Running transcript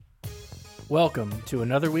Welcome to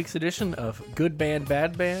another week's edition of Good Band,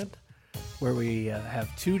 Bad Band, where we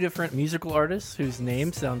have two different musical artists whose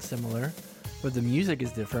names sound similar, but the music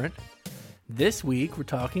is different. This week, we're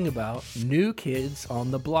talking about New Kids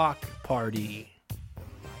on the Block Party.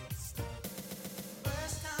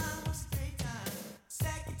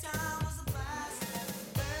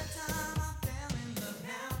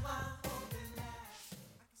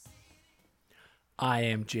 I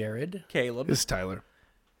am Jared. Caleb. This is Tyler.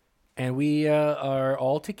 And we are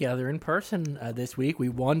all together in person this week. We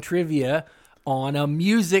won trivia on a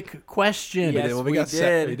music question. Yes, we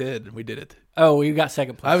did. We did it. Oh, we got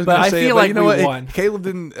second place. I was going to say, feel but like you know we what? won. Caleb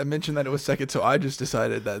didn't mention that it was second, so I just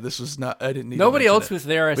decided that this was not. I didn't need. Nobody to mention else it. was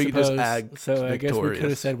there, I We could suppose. just add So I guess we could have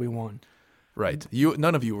victorious. said we won. Right.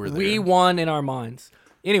 None of you were there. We won in our minds.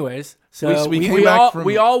 Anyways, so We came We back from.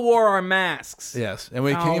 we all wore our masks. Yes, and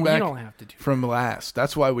we Oh, came you back don't have to do from last.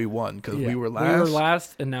 That's why we won because Yeah. we were last. We were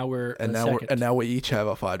last, and now we're and now second. now we each have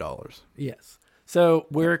a $5. Yes. So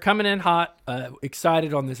we're coming in hot,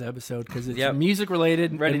 excited on this episode because it's Yep. music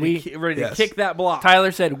related. Ready and to Yes. kick that block.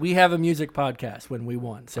 Tyler said we have a music podcast when we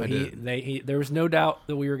won, so I there was no doubt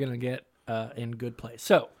that we were going to get in good place.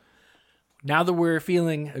 So now that we're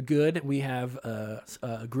feeling good, we have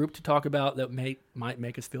a group to talk about that might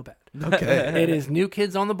make us feel bad. Okay. It is New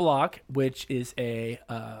Kids on the Block, which is a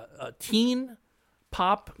teen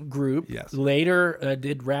pop group. Yes. Later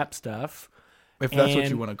did rap stuff. If that's what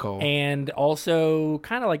you want to call. And also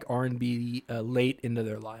kind of like R&B late into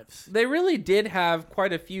their lives. They really did have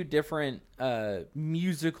quite a few different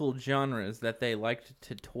musical genres that they liked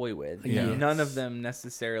to toy with. Yes. None of them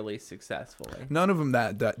necessarily successfully. None of them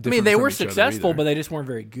that different. I mean, they from were each other successful, either. but they just weren't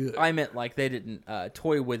very good. I meant like they didn't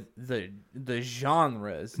toy with the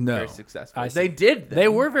genres No. very successfully. I see. They did them. They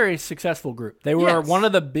were a very successful group. They were Yes. one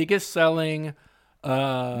of the biggest selling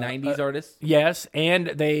 90s artists. Yes, and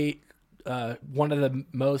they one of the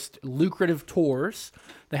most lucrative tours.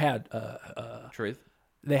 They had Truth.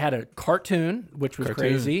 they had a cartoon, which was Cartoon.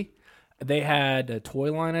 crazy. They had a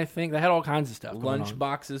toy line, I think. They had all kinds of stuff. going Lunch on.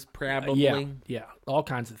 boxes, probably. Yeah, all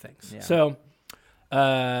kinds of things. Yeah. So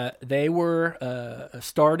they were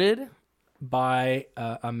started by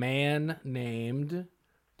a man named. Do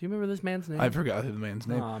you remember this man's name? I forgot who the man's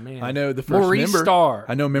name. Aw, man. I know the first Maurice member. Starr.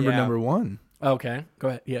 I know member Yeah. number one. Okay, go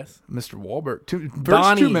ahead. Yes. Mr. Wahlberg. First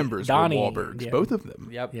Donnie- two members Donnie, were Wahlbergs, yeah. both of them.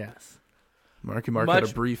 Yep. Yes. Marky Mark had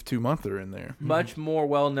Much- a brief 2-monther in there. Much more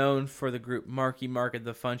well known for the group Marky Mark and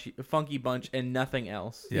the Funky Bunch and nothing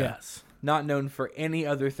else. Yeah. Yes. Not known for any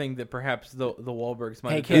other thing that perhaps the Wahlbergs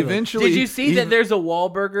might Hey, have Caleb. done. Eventually, Did you see that there's a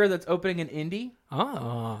Wahlburger that's opening in Indy?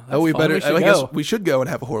 Oh, Oh, we that's fun. better. should I guess go. we should go and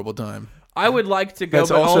have a horrible time. I would like to go, That's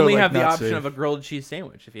but also, only like, have the not option safe. of a grilled cheese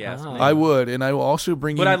sandwich, if you ask me. I would, and I will also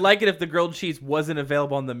bring you. But I'd like it if the grilled cheese wasn't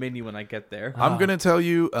available on the menu when I get there. I'm gonna tell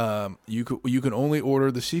you. You can only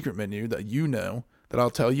order the secret menu that I'll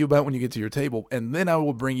tell you about when you get to your table, and then I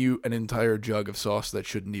will bring you an entire jug of sauce that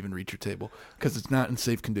shouldn't even reach your table because it's not in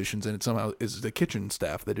safe conditions, and it somehow is the kitchen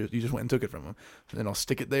staff that you just went and took it from them. And then I'll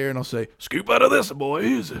stick it there, and I'll say, "Scoop out of this,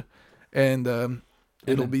 boys," and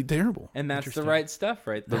it'll be terrible. And that's the right stuff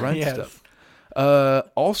right The there. right Yes. stuff.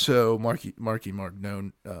 Also, Marky Mark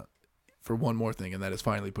known for one more thing, and that is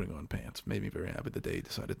finally putting on pants. Made me very happy the day he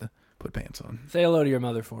decided to put pants on. Say hello to your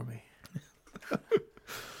mother for me.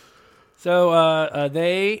 So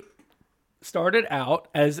they started out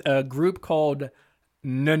as a group called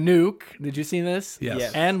Nanook. Did you see this? Yes.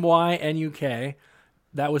 Yes. N-Y-N-U-K.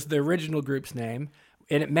 That was the original group's name,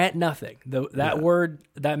 and it meant nothing. That word,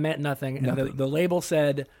 that meant nothing. And Nothing. the label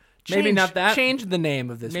said, Maybe not that. Change the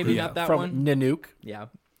name of this Maybe group not that from one. Nanook. Yeah.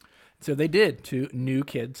 So they did to New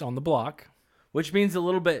Kids on the Block. Which means a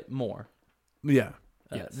little bit more Yeah,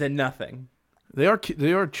 than nothing. they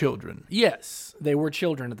are children. Yes, they were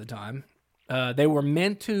children at the time. They were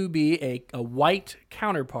meant to be a white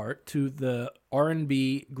counterpart to the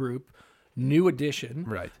R&B group New Edition,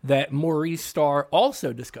 Right. that Maurice Starr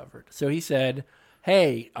also discovered. So he said,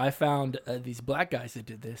 hey, I found these black guys that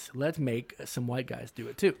did this. Let's make some white guys do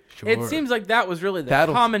it too. It seems like that was really the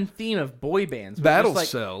That'll- common theme of boy bands. was That'll just like,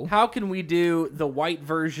 sell. How can we do the white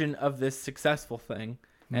version of this successful thing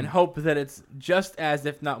and hope that it's just as,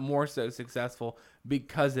 if not more so, successful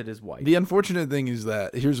because it is white? The unfortunate thing is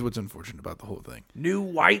that here's what's unfortunate about the whole thing. New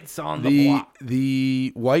whites on the block.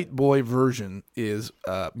 The white boy version is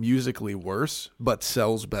musically worse, but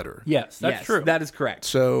sells better. Yes, that's Yes, true. That is correct.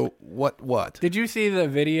 So what? Did you see the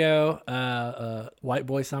video, White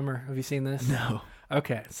Boy Summer? Have you seen this? No.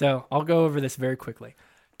 Okay, so I'll go over this very quickly.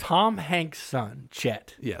 Tom Hanks' son,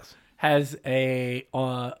 Chet, Yes, has a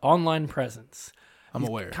online presence. I'm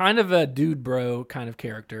aware. Kind of a dude bro kind of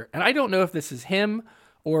character. And I don't know if this is him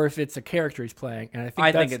or if it's a character he's playing. And I think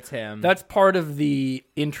I think it's him. That's part of the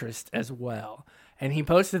interest as well. And he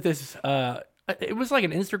posted this. It was like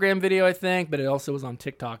an Instagram video, I think, but it also was on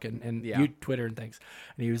TikTok and Twitter and things.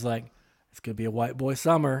 And he was like, "It's gonna be a white boy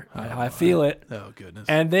summer. I feel it." Oh goodness!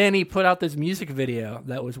 And then he put out this music video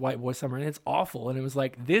that was White Boy Summer, and it's awful. And it was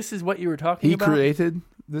like, "This is what you were talking about." He created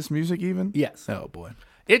this music, even. Yes. Oh boy,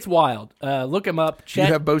 it's wild. Look him up. you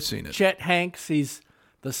have both seen it. Chet Hanks. He's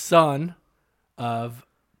the son of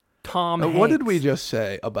Tom. Hanks. What did we just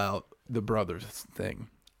say about the brothers thing?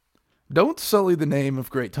 Don't sully the name of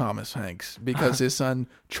great Thomas Hanks because his son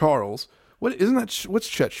Charles. What isn't that? What's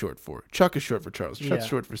Chet short for? Chuck is short for Charles. Chet's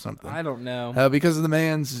short for something. I don't know. Because of the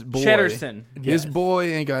man's boy. Cheddarson. His Yes. boy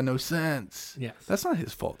ain't got no sense. Yes. That's not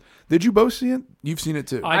his fault. Did you both see it? You've seen it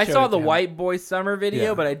too. I showed saw it the to him. White Boy Summer video,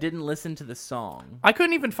 Yeah. but I didn't listen to the song. I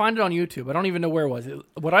couldn't even find it on YouTube. I don't even know where it was.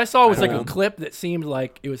 What I saw was like a clip that seemed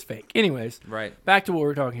like it was fake. Anyways, Right. back to what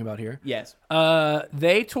we're talking about here. Yes.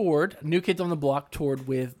 They toured. New Kids on the Block toured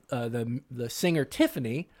with the singer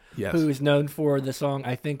Tiffany, Yes. who is known for the song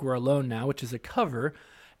 "I Think We're Alone Now," which is a cover.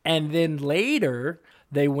 And then later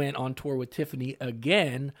they went on tour with Tiffany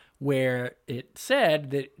again, where it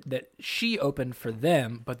said that she opened for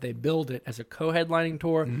them, but they billed it as a co-headlining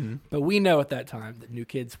tour. Mm-hmm. But we know at that time that New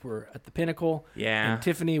Kids were at the pinnacle. Yeah. And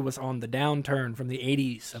Tiffany was on the downturn from the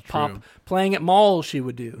 80s of pop, True. playing at malls she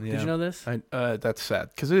would do. Did Yeah. you know this? That's sad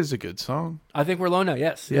because it is a good song. I Think We're Alone Now,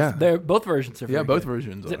 yes. Yeah. They're, both versions are very Yeah, both good.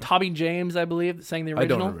 versions. Is Are. it Tommy James, I believe, that sang the I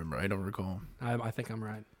original? don't remember. I don't recall. I think I'm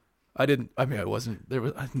right. I didn't. I mean, I wasn't. There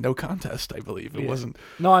was no contest. I believe it Yeah. wasn't.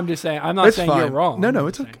 No, I'm just saying. I'm not It's saying fine. you're wrong. No, I'm no,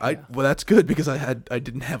 just it's okay. saying, yeah. Well, that's good because I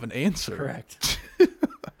didn't have an answer. Correct.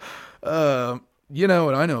 You know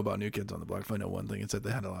what I know about New Kids on the Block? If I know one thing, it's that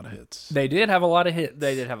they had a lot of hits. They did have a lot of hits.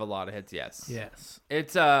 They did have a lot of hits, yes. Yes.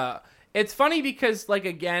 It's funny because, like,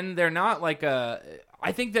 again, they're not like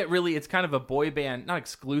I think that really it's kind of a boy band, not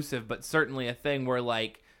exclusive, but certainly a thing where,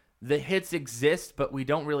 like, the hits exist, but we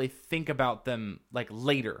don't really think about them, like,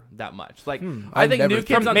 later that much. Like, I think never New think-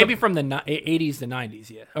 Kids on Maybe the... from the 80s to 90s,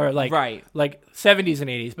 yeah. Or like, Right. like 70s and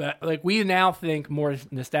 80s. But like we now think more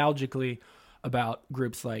nostalgically about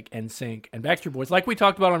groups like NSYNC and Backstreet Boys, like we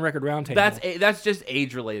talked about on Record Roundtable. That's just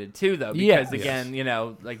age related too, though, because Yes. again, you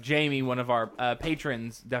know, like Jamie, one of our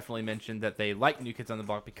patrons, definitely mentioned that they like New Kids on the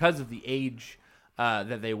Block because of the age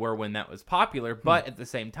that they were when that was popular. But at the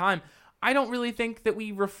same time, I don't really think that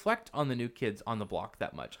we reflect on the New Kids on the Block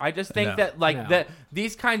that much. I just think No. that like No. that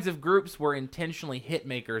these kinds of groups were intentionally hit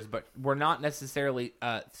makers, but were not necessarily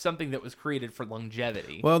something that was created for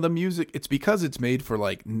longevity. Well, the music, it's because it's made for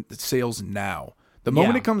like sales now. The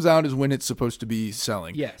moment Yeah. it comes out is when it's supposed to be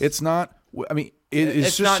selling. Yes. It's not. I mean,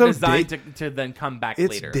 it's just not so designed dated. to then come back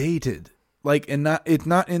It's later. dated. Like, and not. It's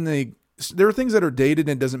not in the. There are things that are dated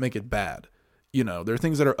and it doesn't make it bad. You know, there are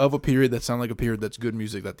things that are of a period that sound like a period that's good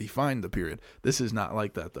music that define the period. This is not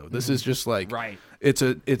like that though. This is just like Right. It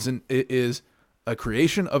is a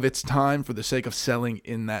creation of its time for the sake of selling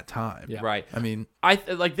in that time. Yeah. Right. I mean,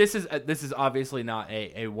 like this is obviously not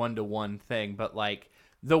a 1-to-1 thing, but like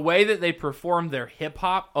the way that they perform their hip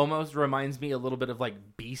hop almost reminds me a little bit of like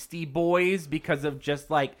Beastie Boys because of just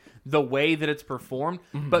like the way that it's performed.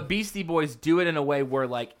 But Beastie Boys do it in a way where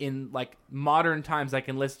like in like modern times I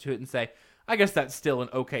can listen to it and say, I guess that's still an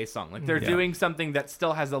okay song. Like they're doing something that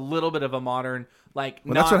still has a little bit of a modern, like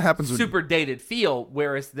Well, not that's what happens when super dated feel,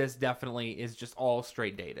 whereas this definitely is just all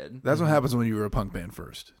straight dated. that's what happens when you were a punk band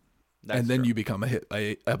first, That's and then true. you become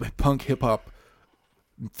a punk hip hop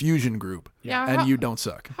fusion group. Yeah, and how- you don't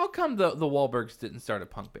suck. How come the Wahlbergs didn't start a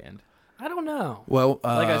punk band? I don't know. Well,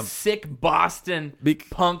 Like a sick Boston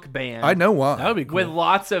punk band. I know why. That would be cool. With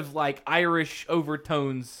lots of like Irish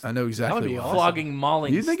overtones, I know exactly be why. awesome. flogging,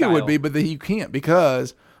 mauling. You think style. it would be, but you can't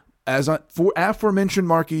because for aforementioned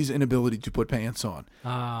Marky's inability to put pants on,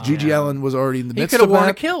 Gigi Allen was already in the he midst could of have worn a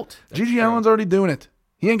that. kilt. Gigi Allen's already doing it.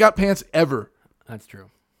 He ain't got pants ever. That's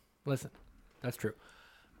true. Listen, that's true.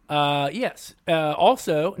 Yes.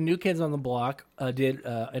 Also, New Kids on the Block did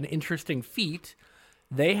an interesting feat.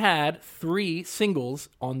 They had 3 singles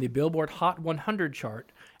on the Billboard Hot 100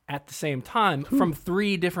 chart at the same time from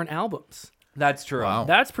 3 different albums. That's true. Wow.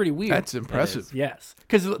 That's pretty weird. That's impressive. Yes.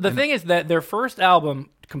 Because the thing is that their first album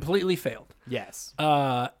completely failed. Yes.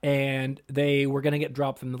 And they were going to get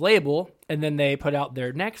dropped from the label. And then they put out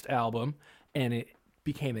their next album, and it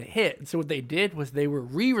became a hit. And so what they did was they were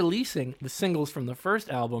re-releasing the singles from the first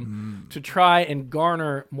album to try and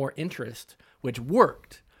garner more interest, which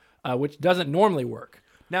worked, which doesn't normally work.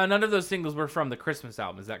 Now, none of those singles were from the Christmas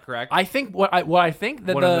album. Is that correct? I think what I think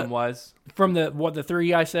that One of them was. from the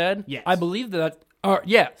 3 I said. Yes. I believe that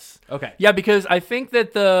Yes. Okay. Yeah, because I think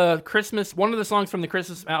that one of the songs from the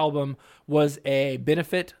Christmas album was a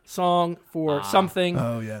benefit song for something.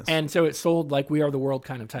 Oh, yes. And so it sold like We Are the World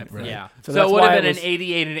kind of type thing. Yeah. So, So that's it would why have been was- an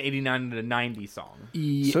 88 and 89 and a 90 song.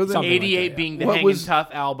 So then- 88 being the What Hangin' was- Tough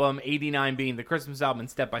album, 89 being the Christmas album, and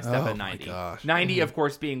Step by Step Oh at my 90. gosh. 90, of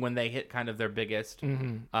course, being when they hit kind of their biggest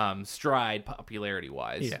stride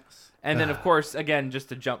popularity-wise. Yes. And then, of course, again, just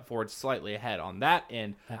to jump forward slightly ahead on that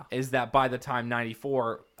end, Yeah. is that by the time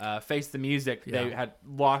 94, Face the Music, they had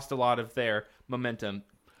lost a lot of their momentum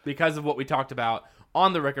because of what we talked about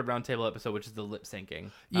on the Record Roundtable episode, which is the lip syncing.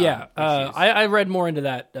 Yeah, issues. I read more into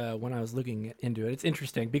that when I was looking into it. It's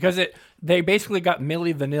interesting because they basically got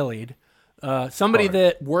Milli Vanilli'd. Somebody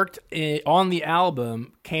that worked on the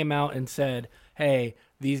album came out and said, hey,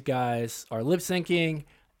 these guys are lip syncing.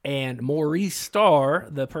 And Maurice Starr,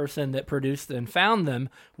 the person that produced and found them,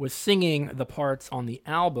 was singing the parts on the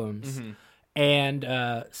albums. And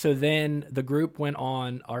so then the group went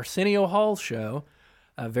on Arsenio Hall's show,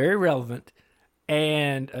 very relevant.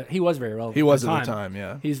 And he was very relevant. He was at the time,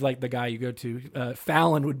 yeah. He's like the guy you go to.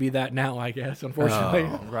 Fallon would be that now, I guess, unfortunately.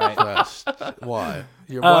 Right. Yes. Why?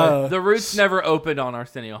 Why? The Roots never opened on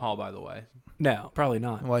Arsenio Hall, by the way. No, probably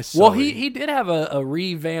not. Why, Well, sorry. he did have a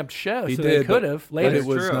revamped show, He so did, they could have but later. it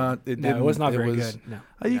was true. not. It No, it didn't- was not very was- good.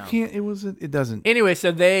 No. You can't. It wasn't. It doesn't. Anyway,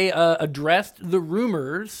 so they addressed the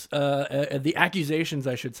rumors, the accusations,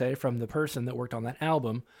 I should say, from the person that worked on that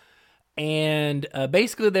album. And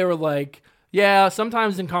basically they were like, yeah,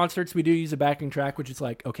 sometimes in concerts we do use a backing track, which is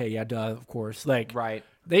like, okay, yeah, duh, of course. Like, Right.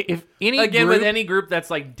 if any Again, group, with any group that's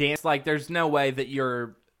like dance, like there's no way that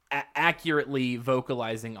you're accurately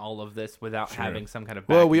vocalizing all of this without having some kind of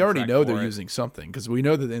Well, we backing already track know for they're it. using something because we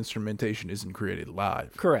know that the instrumentation isn't created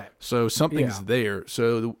live. correct. So something's Yeah. there.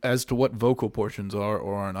 So as to what vocal portions are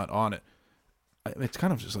or are not on it, it's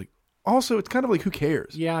kind of just like. Also, it's kind of like who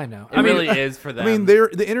cares? Yeah, I know. It really is for them. I mean,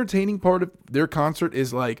 the entertaining part of their concert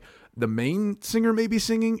is like the main singer may be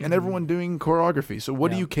singing and everyone doing choreography. So what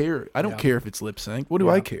do you care? I don't care if it's lip sync. What do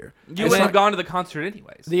I care? you would have gone to the concert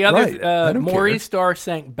anyways. The other, Right. I don't Maurice care. Starr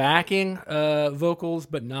sang backing vocals,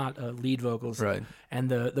 but not lead vocals. Right. And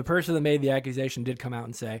the person that made the accusation did come out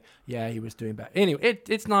and say, yeah, he was doing back. Anyway,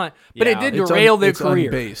 it's not, but it Yeah, did derail their it's career.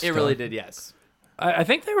 unbased, It really did, yes. I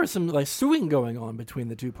think there was some like suing going on between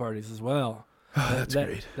the two parties as well. That's that,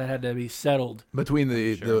 great. That had to be settled. Between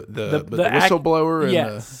the The whistleblower and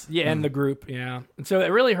yes, and the group, yeah. And so it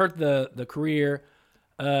really hurt the career.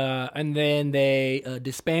 And then they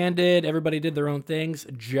disbanded. Everybody did their own things.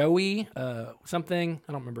 Joey, something,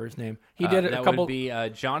 I don't remember his name. He did a that couple. would be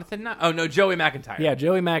Jonathan. Oh no, Joey McIntyre. Yeah,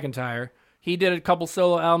 Joey McIntyre. He did a couple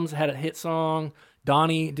solo albums, had a hit song.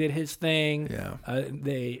 Donnie did his thing. Yeah.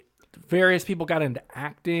 Various people got into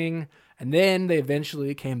acting, and then they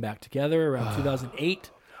eventually came back together around 2008.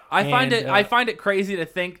 I find And, I find it crazy to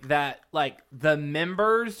think that like the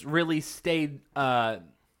members really stayed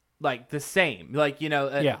like the same. Like, you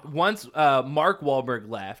know, Yeah. once Mark Wahlberg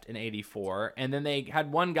left in 84, and then they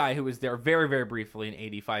had one guy who was there very, very briefly in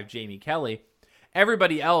 85, Jamie Kelly.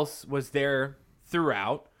 Everybody else was there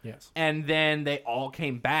throughout. Yes. And then they all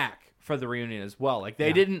came back for the reunion as well. Like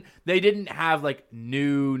they didn't have like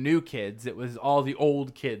new kids. It was all the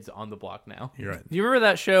old kids on the block now. You're right. Do you remember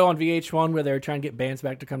that show on VH1 where they were trying to get bands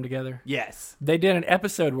back to come together? Yes. They did an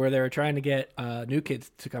episode where they were trying to get New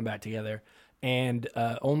Kids to come back together, and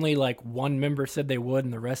only like one member said they would,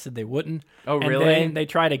 and the rest said they wouldn't. Oh, and really? then they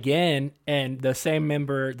tried again, and the same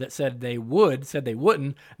member that said they would said they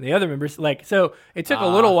wouldn't. And the other members so it took a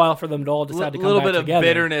little while for them to all decide to come A little back bit together. of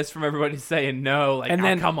bitterness from everybody saying no. Like, And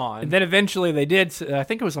then come on. And then eventually they did. I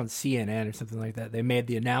think it was on CNN or something like that. They made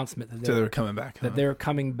the announcement that So they were coming back. that they were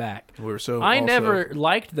coming back. We were so. I also- never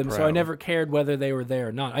liked them, so I proud. never cared whether they were there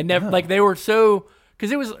or not. I never like they were so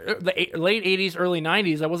because it was the late '80s, early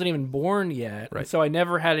 '90s. I wasn't even born yet, Right. so I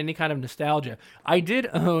never had any kind of nostalgia. I did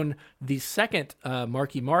own the second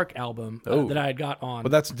Marky Mark album that I had got on.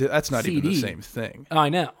 But that's not even the CD. same thing. I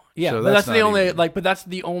know, yeah, So but that's that's the not only even- but that's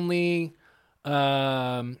the only.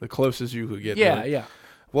 The closest you could get. Yeah, to it. yeah,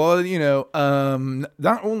 Well, you know,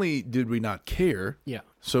 not only did we not care, yeah.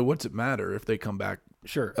 so what's it matter if they come back?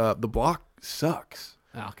 Sure. The block sucks.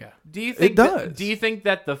 Okay. Do you think does. Do you think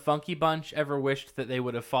that the Funky Bunch ever wished that they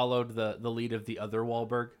would have followed the lead of the other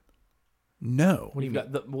Wahlberg? No. We've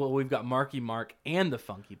got Marky Mark and the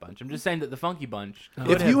Funky Bunch. I'm just saying that the Funky Bunch. could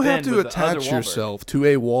If you have been to with the other attach Wahlberg. yourself to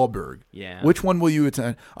a Wahlberg, Yeah. which one will you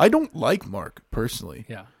attach? I don't like Mark personally.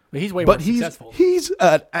 Yeah, but he's way But more he's successful. he's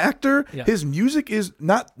an actor. Yeah. His music is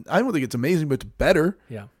not. I don't think it's amazing, but it's better.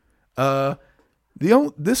 Yeah.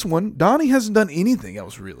 This one, Donnie hasn't done anything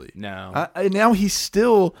else really. No. Now he's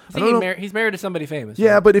still. I don't know. He's married to somebody famous.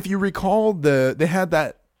 Yeah, right? but if you recall, they had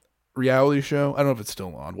that reality show. I don't know if it's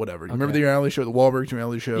still on. Whatever. You remember the reality show, the Wahlbergs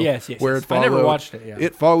reality show? Yes. Where Yes. it followed, I never watched it. Yeah.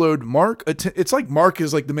 It followed Mark. It's like Mark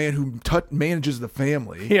is like the man who manages the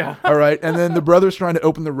family. Yeah. All right, and then the brother's trying to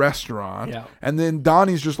open the restaurant. Yeah. And then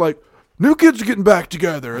Donnie's just like, new kids are getting back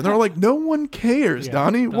together, and they're like, no one cares, Yeah,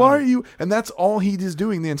 Donnie. Donnie. Why are you? And that's all he is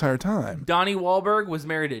doing the entire time. Donnie Wahlberg was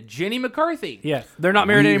married to Jenny McCarthy. Yes. They're not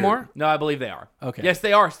married Weird. anymore. No, I believe they are. Okay. Yes,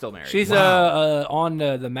 they are still married. She's on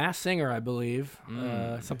The Masked Singer, I believe,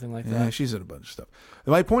 something like Yeah, that. she's in a bunch of stuff.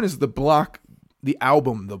 My point is the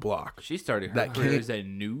album, The Block. She started her that career kid- as a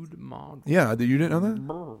nude model. Yeah, you didn't know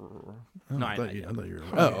that? No, I I thought you didn't.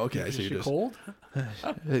 were. Oh, okay. Is So you she just. cold?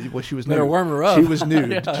 Well, she was Better nude. warm her up. She was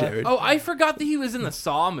nude, Jared. Oh, I forgot that he was in the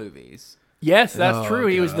Saw movies. Yes, that's Oh, true.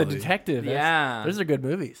 He was the golly. detective. Yeah. Those are good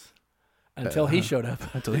movies. Until he showed up.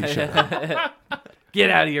 Until he showed up. Get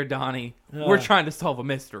out of here, Donnie. We're trying to solve a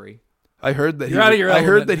mystery. I heard that You're out of your I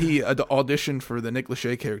heard element. that he auditioned for the Nick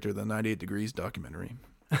Lachey character, in the 98 Degrees documentary.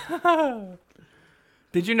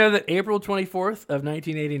 Did you know that April 24th of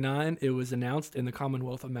 1989, it was announced in the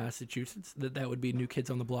Commonwealth of Massachusetts that would be New Kids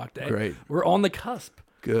on the Block Day? Great. We're on the cusp.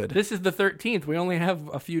 Good. This is the 13th. We only have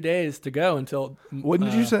a few days to go until What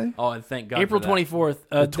did you say? Oh, and thank God. April for that. 24th.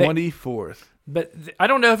 The 24th. I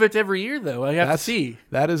don't know if it's every year, though. I have to see.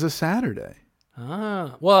 That is a Saturday.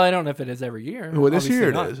 Well, I don't know if it is every year. Well, this Obviously year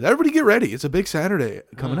it not. is. Everybody get ready. It's a big Saturday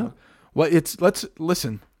coming up. Well, let's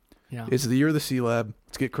listen. Yeah, It's the year of the C-Lab.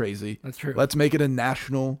 Let's get crazy. that's true. Let's make it a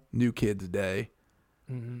National New Kids Day.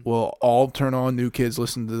 Mm-hmm. We'll all turn on New Kids,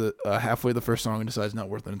 listen to the halfway the first song, and decide it's not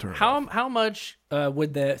worth it and turn it off. How much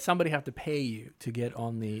would somebody have to pay you to get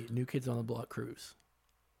on the New Kids on the Block cruise?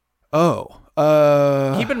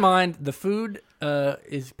 Keep in mind the food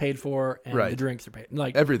is paid for and Right. the drinks are paid.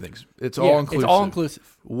 Like everything's. It's yeah, all inclusive. It's all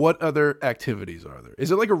inclusive. What other activities are there?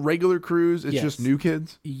 Is it like a regular cruise? It's Yes. just New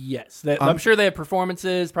Kids? Yes, I'm sure they have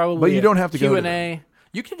performances. Probably, But you don't have to go to Q&A.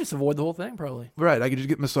 You can just avoid the whole thing, probably. Right. I could just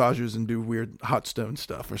get massages and do weird hot stone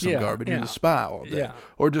stuff or some Yeah, garbage in yeah. the spa all day. Yeah.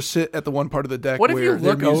 Or just sit at the one part of the deck What if where you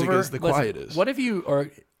their look music over? is the listen, quietest. What if you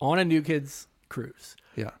are on a New Kids cruise?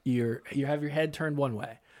 Yeah. You have your head turned one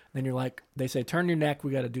way. Then you're like, they say, turn your neck.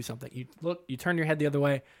 We got to do something. You look. You turn your head the other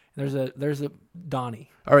way. There's a Donnie.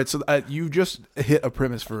 All right, so you just hit a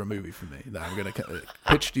premise for a movie for me that I'm going to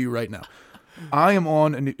pitch to you right now. I am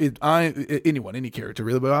on any character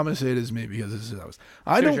really, but I'm going to say it as me because this is how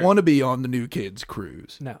I don't Sure. want to be on the New Kids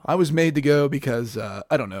cruise. No. I was made to go because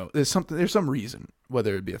I don't know. There's some reason,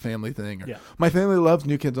 whether it be a family thing or Yeah. my family loves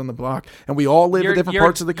New Kids on the Block, and we all live in different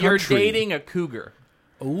parts of the country. You're dating a cougar.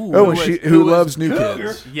 Ooh. Oh, and who was loves New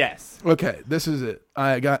Kids? Yes. Okay, this is it.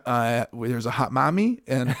 There's a hot mommy,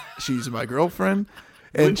 and she's my girlfriend,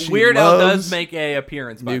 and she Weird Al loves does make a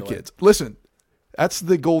appearance. By New the way. Kids. Listen, that's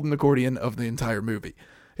the golden accordion of the entire movie.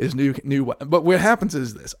 Is new. But what happens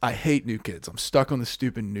is this: I hate New Kids. I'm stuck on the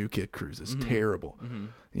stupid New Kid cruise. It's terrible.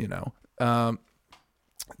 You know.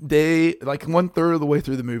 They like 1/3 of the way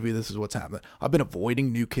through the movie. This is what's happening. I've been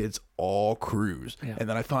avoiding New Kids all cruise, Yeah. and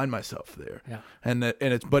then I find myself there. Yeah. And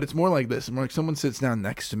it's more like this. It's more like someone sits down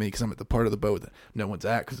next to me because I'm at the part of the boat that no one's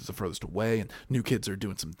at because it's the furthest away, and New Kids are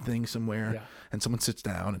doing some thing somewhere. Yeah. And someone sits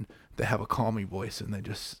down and they have a calming voice and they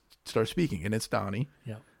just start speaking, and it's Donnie.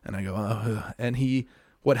 Yeah. And I go, and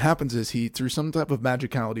what happens is he, through some type of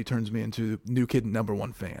magicality, turns me into New Kid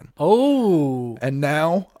 #1 fan. Oh. And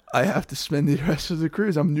now I have to spend the rest of the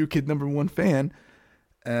cruise. I'm New Kid #1 fan.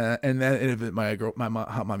 And then if my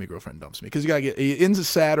hot mommy girlfriend dumps me, because you gotta get it ends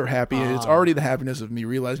sad or happy. And it's already the happiness of me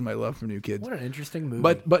realizing my love for New Kids. What an interesting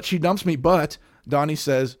movie. But she dumps me. But Donnie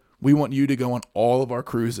says we want you to go on all of our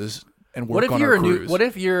cruises and work what if on you're our cruise. What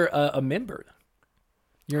if you're a member?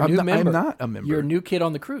 You're a I'm new not- member. I'm not a member. You're a new kid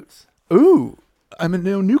on the cruise. Ooh, I'm a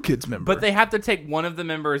New Kids member. But they have to take one of the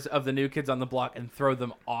members of the New Kids on the Block and throw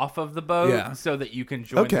them off of the boat Yeah. so that you can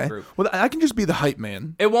join the okay. group. Well, I can just be the hype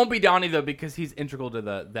man. It won't be Donnie though because he's integral to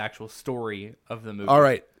the actual story of the movie. All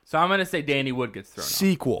right. So I'm gonna say Danny Wood gets thrown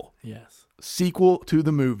off. Sequel to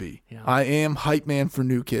the movie. Yeah. I am hype man for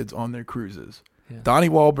New Kids on their cruises. Yeah. Donnie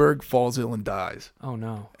Wahlberg falls ill and dies. Oh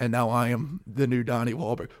no. And now I am the new Donnie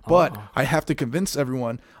Wahlberg. But I have to convince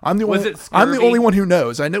everyone I'm the Was only it I'm the scurvy? only one who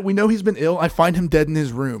knows. We know he's been ill. I find him dead in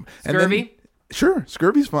his room. And then Scurvy? Sure,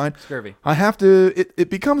 scurvy's fine. Scurvy. I have to. It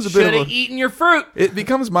becomes a bit Should of have a. eaten your fruit, It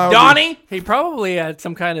becomes mildly. Donnie. He probably had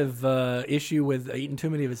some kind of issue with eating too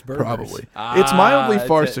many of his burgers. Probably. It's mildly that's it.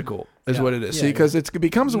 farcical, is Yeah. what it is. Yeah, See, yeah. because it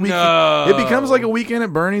becomes a weekend. No. It becomes like a weekend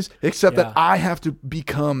at Bernie's, except that Yeah. I have to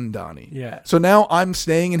become Donnie. Yeah. So now I'm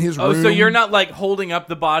staying in his Oh, room. so you're not like holding up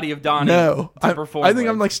the body of Donnie No, to perform. I think with.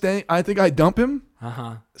 I'm like staying. I think I dump him,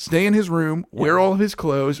 Uh-huh. stay in his room, wear all of his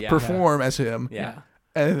clothes, Yeah. perform as him, Yeah.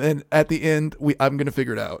 and then at the end, I'm gonna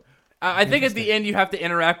figure it out. I think at the end you have to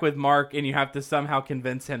interact with Mark and you have to somehow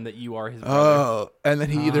convince him that you are his brother. Oh, and then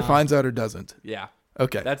he either finds out or doesn't. Yeah.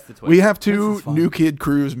 Okay, That's the twist. We have This two is fun. New Kid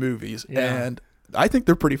Cruise movies, Yeah. and I think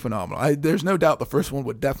they're pretty phenomenal. There's no doubt the first one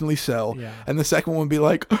would definitely sell, Yeah. and the second one would be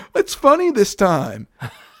like, it's funny this time.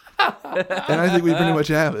 And I think we pretty much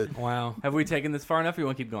have it. Wow. Have we taken this far enough or you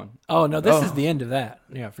want to keep going? Oh, no, this Oh. is the end of that.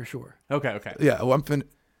 Yeah, for sure. Okay. Yeah, well,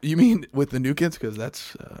 You mean with the New Kids? Because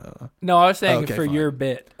that's. No, I was saying Okay, for fine. your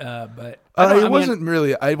bit, but I don't- I It mean- wasn't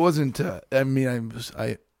really. I wasn't. I mean,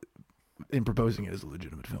 in proposing it as a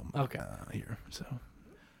legitimate film. Okay. Here, so.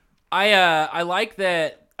 I like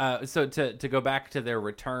that. So to go back to their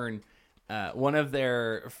return, one of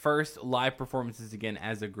their first live performances again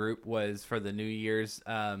as a group was for the New Year's.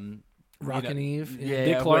 Rockin' Eve, Yeah,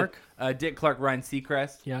 Dick Clark. with, Dick Clark, Ryan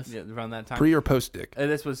Seacrest. Yes. Yeah, around that time. Pre or post Dick?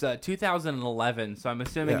 This was 2011, so I'm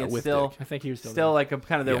assuming Yeah, it's with still Dick. I think he was still, still there. like a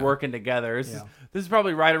kind of they're Yeah. working together. Yeah. This is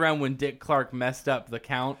probably right around when Dick Clark messed up the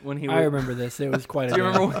count when he. I remember this. It was quite a Do you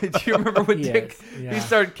remember? Do you remember when Yes, Dick yeah. he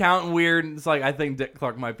started counting weird? And it's like I think Dick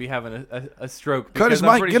Clark might be having a stroke. Cut his because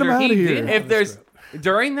I'm mic, pretty get him sure out of he here. did. Have If a there's stroke.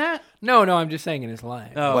 during that. No, I'm just saying in his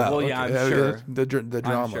life. Oh Wow, well, yeah, okay. I'm sure. The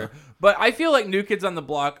drama. I'm sure. But I feel like New Kids on the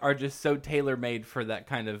Block are just so tailor made for that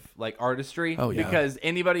kind of like artistry. Oh, yeah. Because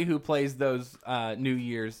anybody who plays those New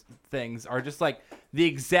Year's things are just like the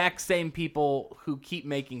exact same people who keep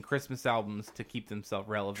making Christmas albums to keep themselves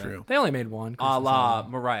relevant. True. They only made one. A Christmas la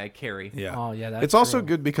album. Mariah Carey. Yeah. Oh, yeah, that's It's also true.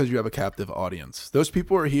 good because you have a captive audience. Those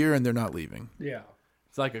people are here and they're not leaving. Yeah.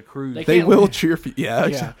 It's like a cruise. They They can't will leave. cheer for you. Yeah.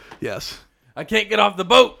 Yeah. Yes. I can't get off the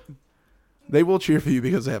boat. They will cheer for you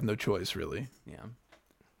because they have no choice, really. Yeah.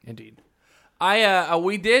 Indeed. I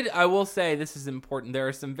will say this is important. There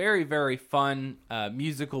are some very, very fun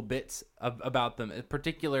musical bits about them,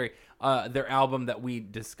 particularly their album that we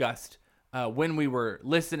discussed when we were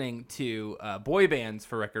listening to boy bands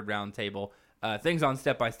for Record Roundtable. Things on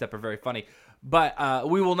Step by Step are very funny, but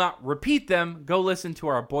we will not repeat them. Go listen to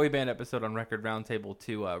our boy band episode on Record Roundtable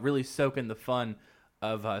to really soak in the fun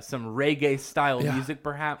of some reggae style Yeah. music,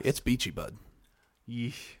 perhaps. It's Beachy Bud.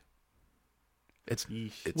 Yeesh. It's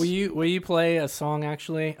Will you play a song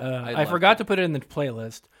actually? I love forgot to put it in the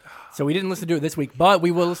playlist, so we didn't listen to it this week, but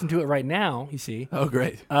we will listen to it right now. You see, Oh,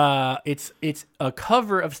 great. it's a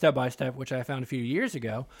cover of Step by Step, which I found a few years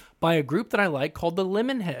ago by a group that I like called the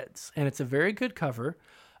Lemonheads, and it's a very good cover.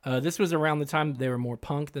 This was around the time they were more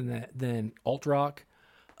punk than alt rock.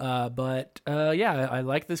 But I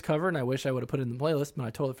like this cover, and I wish I would have put it in the playlist, but I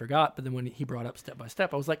totally forgot. But then when he brought up Step by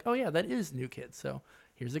Step, I was like, oh yeah, that is New Kids. So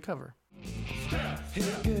here's the cover. Hey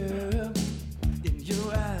girl, in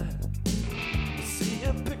your eye, I see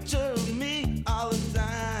a picture of me all the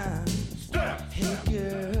time. Hey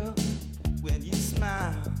girl, when you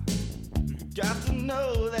smile, you got to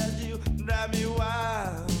know that you drive me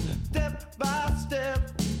wild. Step by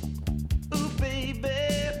step, ooh baby,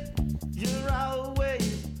 you're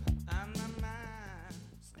always on my mind.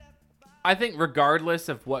 Step by I think regardless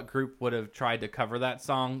of what group would have tried to cover that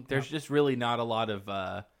song, there's just really not a lot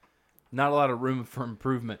of room for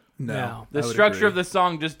improvement. No. The I would structure agree. of the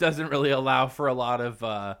song just doesn't really allow for a lot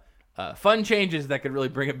of fun changes that could really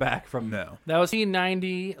bring it back from. No. That was the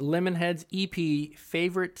 90 Lemonheads EP,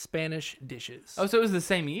 Favorite Spanish Dishes. Oh, so it was the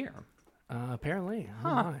same year. Apparently.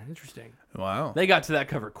 Oh, interesting. Wow. They got to that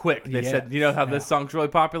cover quick. They Yeah. said, you know how this song's really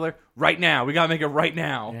popular? Right now. We got to make it right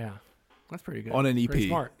now. Yeah. That's pretty good. On an EP. Pretty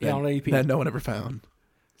smart. Yeah, that- on an EP. That no one ever found.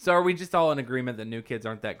 So are we just all in agreement that New Kids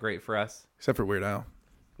aren't that great for us? Except for Weird Al.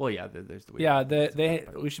 Well, yeah, there's the Yeah,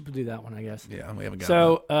 we should do that one, I guess. Yeah, we haven't got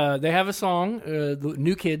So they have a song, the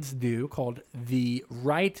New Kids do, called "The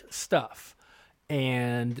Right Stuff,"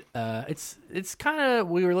 and it's kind of,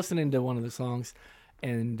 we were listening to one of the songs,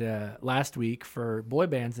 and last week for boy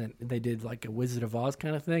bands, and they did like a Wizard of Oz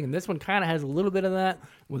kind of thing, and this one kind of has a little bit of that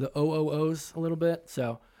with the OOOs a little bit.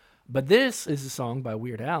 So, but this is a song by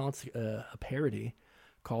Weird Al. It's a parody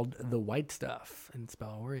called "The White Stuff," and it's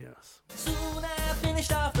about Oreos. Soon I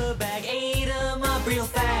finished off the bag, ate 'em up real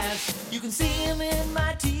fast. You can see 'em in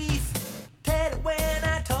my teeth, tell it when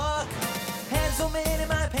I talk. Had so many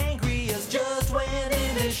my pancreas just went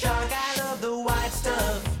into shock. I love the white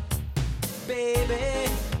stuff, baby,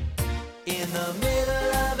 in the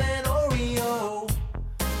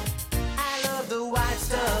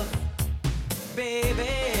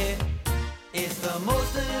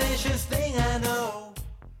delicious thing I know.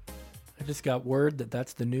 I just got word that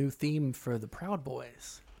that's the new theme for the Proud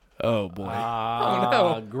Boys. Oh boy,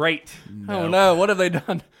 no. Great. Oh no, what have they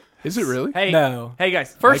done? is it really? Hey, No. Hey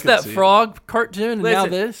guys. First could that see it. frog cartoon, and now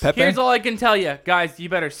Listen, this. Pepe? Here's all I can tell you, guys. You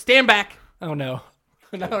better stand back. Oh no.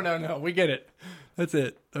 No. We get it. That's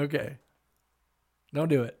it. Okay. Don't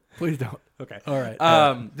do it. Please don't. Okay. All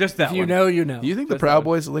right. Just that if you one. know, you know. Do you think the That's Proud not-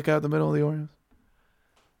 Boys lick out the middle of the Oreos?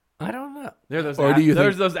 I don't know. They're those. Or do you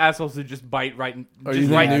there's think- those assholes who just bite right. Or Just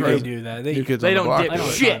you right think They through. do that. New Kids They on the don't Block dip I don't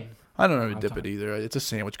do have it. shit. time. I don't know how to dip it either. It's a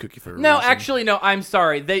sandwich cookie for a No, reason. actually, no. I'm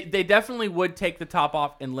sorry. They definitely would take the top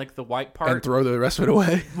off and lick the white part. and throw the rest of it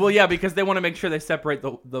away. Well, yeah, because they want to make sure they separate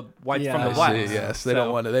the whites Yeah, from I the see, blacks. Yes, they So-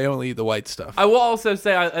 don't want to. They only eat the white stuff. I will also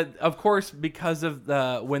say, of course, because of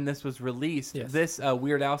the when this was released, Yes. this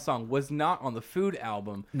Weird Al song was not on the Food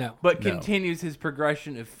album, No. but No. continues his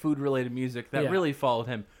progression of food-related music that Yeah. really followed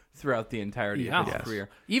him throughout the entirety Yeah. of his Yes. career.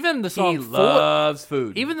 Even the He song loves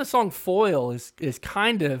food. Even the song "Foil" is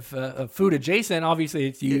kind of food adjacent. Obviously,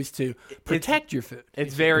 it's used to protect your food.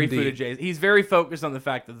 it's very Indeed. food adjacent. He's very focused on the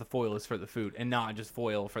fact that the foil is for the food and not just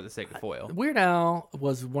foil for the sake of foil. Weird Al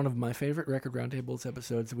was one of my favorite Record Roundtables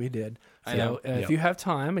episodes we did. So I know. if Yep. you have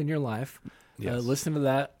time in your life, Yes. listen to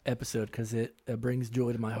that episode because it brings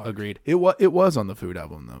joy to my heart. Agreed. It was on the Food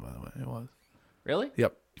album though. By the way, it was. Really?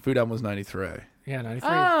 Yep. Food album was 93. Yeah, 93.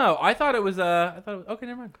 Oh, I thought it was. Okay,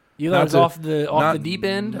 never mind. You not thought it was to- off the not- deep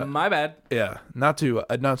end? My bad. Yeah, not to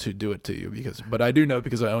do it to you but I do know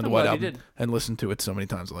because I own the I'm White glad you album did. and listened to it so many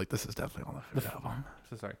times. I'm like, this is definitely on the Food album.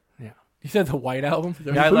 So sorry. Yeah. You said the White Album?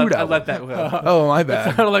 Yeah, I Food let that go. Oh, my It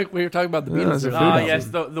bad. sounded like we were talking about the Yeah, Beatles. it's a or Food something.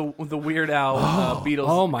 Yes, album. the Weird Al Beatles.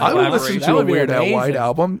 Oh my I would God. listen That to a would be Weird Al White amazing.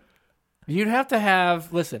 album. You'd have to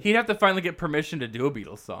have, listen, He'd have to finally get permission to do a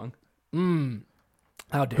Beatles song.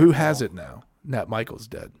 how dare Who you. has it now? Nat Michael's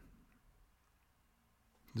dead.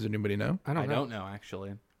 Does anybody know? I I don't know. don't know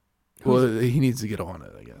actually. Well, he needs to get on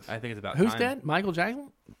it, I guess. I think it's about Who's time. dead? Michael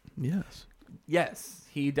Jackson? Yes. Yes,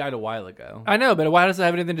 he died a while ago. I know, but why does it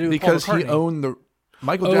have anything to do with Because Paul he McCartney? owned the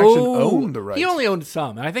Michael Jackson owned the rights. He only owned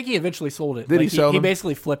some. I think he eventually sold it. Did he sell He them?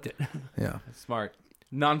 basically flipped it. Yeah. Smart,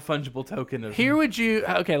 non-fungible token of Here would you?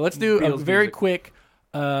 Okay, let's do a Beatles very music. quick.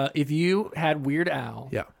 If you had Weird Al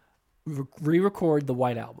Yeah. re-record the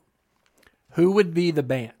White Album, who would be the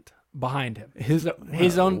band behind him? His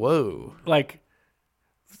own, Whoa. like.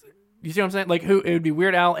 You see what I'm saying? Like who? It would be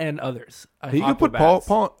Weird Al and others. He could put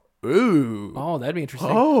Paul. Ooh. Oh, that'd be interesting.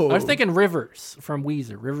 Oh. I was thinking Rivers from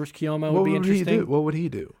Weezer. Rivers Cuomo would be he interesting. do? What would he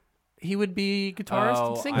do? He would be guitarist Oh,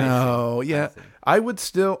 and singer. No, yeah. I would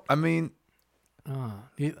still. I mean, Oh,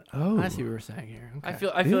 Oh. I see what we're saying here. Okay. I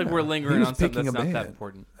feel like Yeah. we're He lingering was on something picking that's a not that band.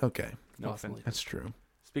 important. okay, No Possibly. offense. that's true.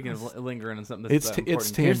 Speaking of lingering on something that's It's that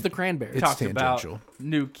important. Here's the Cranberries. It's talked about tangential.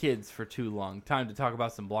 new kids for too long. Time to talk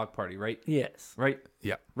about some Block Party, right? Yes. Right?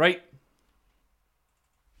 Yeah. Right?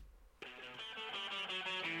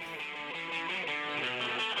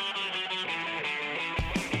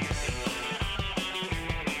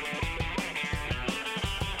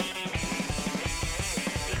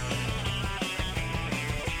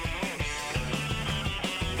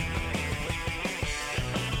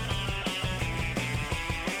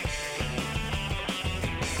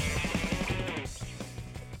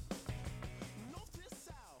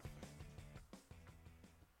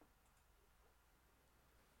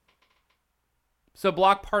 So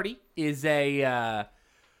Block Party is a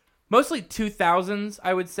mostly 2000s,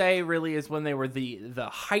 I would say, really is when they were the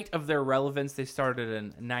height of their relevance. They started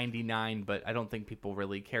in 99, but I don't think people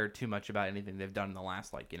really care too much about anything they've done in the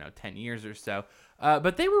last 10 years or so.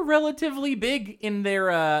 But they were relatively big in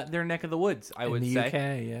their neck of the woods, I would the say.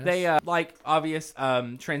 UK, yes. They obvious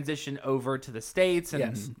transition over to the States and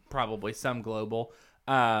Yes. probably some global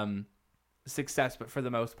success, but for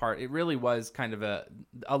the most part, it really was kind of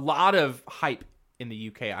a lot of hype in the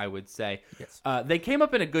UK, I would say. Yes. They came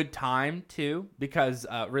up in a good time too, because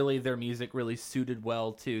really their music really suited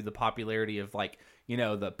well to the popularity of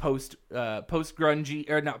the post grungy,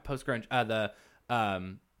 or not post grunge, the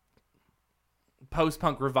post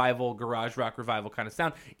punk revival, garage rock revival kind of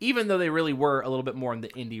sound. Even though they really were a little bit more in the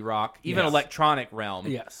indie rock, even Yes. electronic realm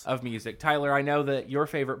Yes. of music. Tyler, I know that your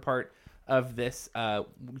favorite part of this,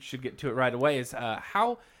 we should get to it right away, is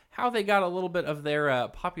how they got a little bit of their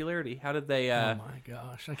popularity. How did they? Oh my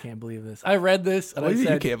gosh, I can't believe this. I read this and What I do you mean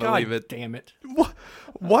said, you can't God believe it?" damn it.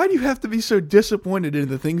 Why do you have to be so disappointed in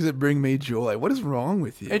the things that bring me joy? What is wrong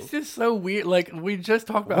with you? It's just so weird. Like, we just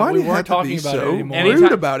talked about Why how do we you weren't have to talking be about it so anymore. Anytime-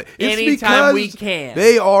 rude about it? It's anytime because we can.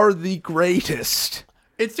 They are the greatest.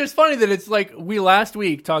 It's just funny that it's like we last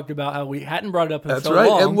week talked about how we hadn't brought it up in That's so right.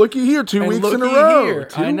 long. And looky here, 2 And weeks in a looky row. here,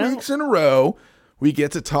 I 2 know. weeks in a row. we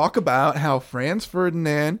get to talk about how Franz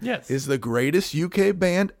Ferdinand Yes. is the greatest UK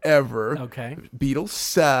band ever. Okay. Beatles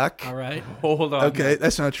suck. All right. Hold on. Okay,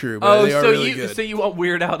 that's not true, but they are really good. so you want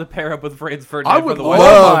Weird Al to pair up with Franz Ferdinand? I for would the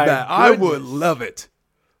love my that. I would goodness. love it.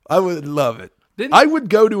 I would love it. Didn't- I would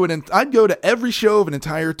go to I'd go to every show of an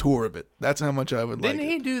entire tour of it. That's how much I would Didn't like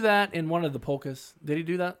he it. do that in one of the polkas? Did he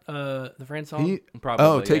do that? The Franz song? He,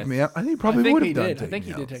 Probably, Take yes. Me Out. I think he I probably think would he have done. did. I Take think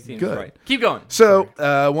Me he did Out. Take Me Seems Good. right. Keep going. So,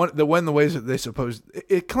 one the ways that they supposed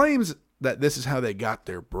it claims that this is how they got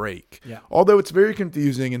their break. Yeah. Although it's very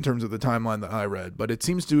confusing in terms of the timeline that I read, but it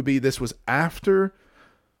seems to be this was after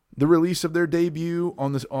the release of their debut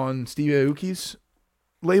on Steve Aoki's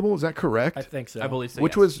label. Is that correct? I think so. I believe so.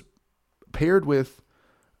 Which yes. was paired with,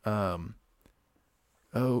 who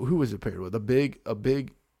was it paired with? A big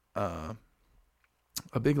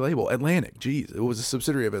label, Atlantic. Jeez, it was a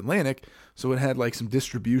subsidiary of Atlantic, so it had like some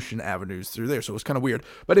distribution avenues through there. So it was kind of weird.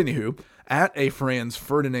 But anywho, at a Franz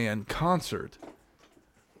Ferdinand concert,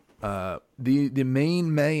 the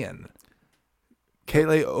main man,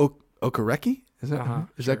 Kele Okereke, is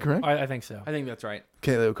that correct? I think so. I think that's right.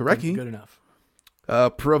 Kele Okereke. Good enough.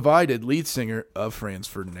 Provided lead singer of Franz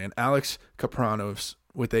Ferdinand, Alex Kapranos,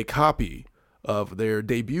 with a copy of their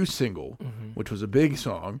debut single, which was a big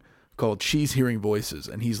song called "She's Hearing Voices,"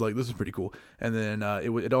 and he's like, "This is pretty cool." And then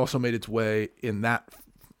it also made its way in that,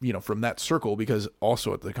 from that circle, because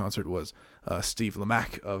also at the concert was Steve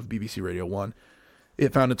Lamacq of BBC Radio 1.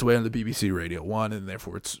 It found its way on the BBC Radio 1, and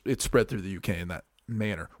therefore it's spread through the UK in that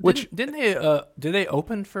manner. Which Did they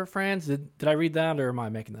open for Franz? Did I read that, or am I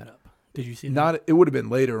making that up? Did you see that? it would have been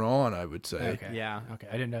later on, I would say. Okay. Yeah. Okay.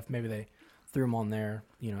 I didn't know if maybe they threw him on there,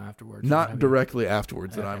 afterwards. Not directly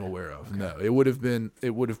afterwards that I'm aware of. No, it would have been.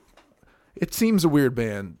 It seems a weird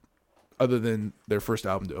band, other than their first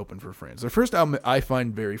album to open for Franz. Their first album I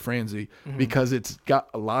find very Franzy because it's got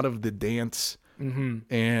a lot of the dance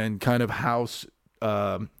and kind of house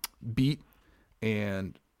beat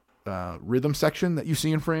and rhythm section that you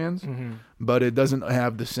see in Franz, but it doesn't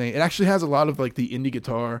have the same. It actually has a lot of like the indie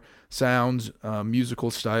guitar sounds,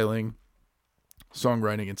 musical styling,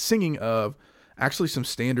 songwriting, and singing of actually some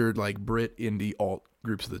standard like Brit indie alt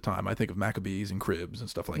groups of the time. I think of Maccabees and Cribs and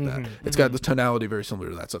stuff like that. It's got the tonality very similar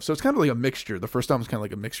to that stuff. So it's kind of like a mixture. The first album is kind of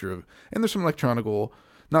like a mixture of, and there's some electronical,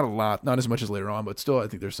 not a lot, not as much as later on, but still I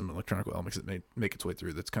think there's some electronical elements that may make its way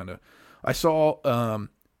through. That's kind of, I saw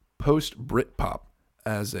post Britpop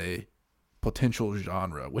as a potential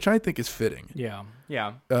genre, which I think is fitting. Yeah.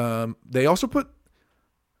 Yeah. They also put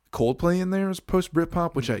Coldplay in there as post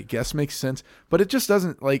Britpop, which I guess makes sense, but it just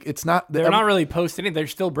doesn't like it's not. They're not really post anything. They're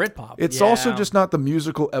still Britpop. It's Yeah. also just not the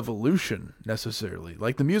musical evolution necessarily.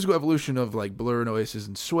 Like the musical evolution of like Blur and Oasis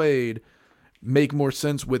and Suede make more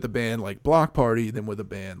sense with a band like Block Party than with a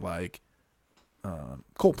band like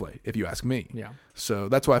Coldplay, if you ask me. Yeah. So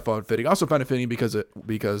that's why I found it fitting. I also found it fitting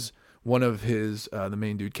because one of his the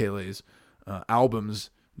main dude Kele's albums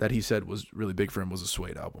that he said was really big for him was a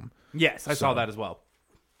Suede album. Yes, I saw that as well.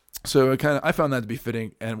 So I found that to be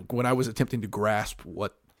fitting, and when I was attempting to grasp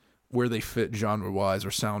where they fit genre wise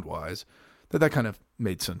or sound wise, that kind of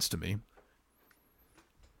made sense to me.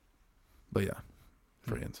 But yeah,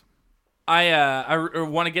 Franz. I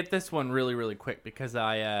want to get this one really, really quick because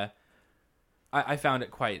I found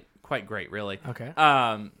it quite great, really. Okay.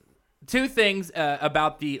 Two things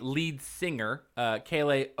about the lead singer,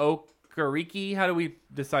 Kele Okereke. How do we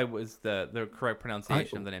decide what is the correct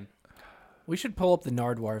pronunciation of the name? We should pull up the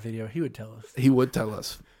Nardwuar video. He would tell us. He would tell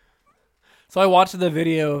us. So I watched the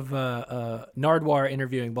video of Nardwuar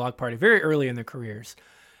interviewing Block Party very early in their careers,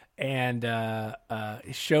 and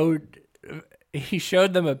he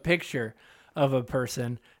showed them a picture of a person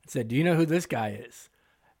and said, "Do you know who this guy is?"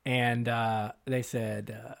 And they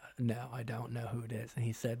said, "No, I don't know who it is." And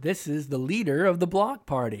he said, "This is the leader of the Block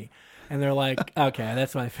Party." And they're like, "Okay,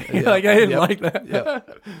 that's my favorite." Like I didn't like that. Yeah.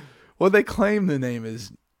 Well, they claim the name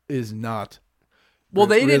is not. Well,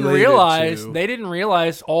 they didn't related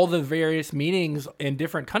realize all the various meanings in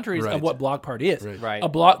different countries Right. of what Block Party is. Right.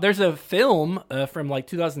 There's a film from like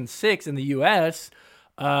 2006 in the U.S.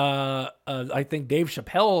 I think Dave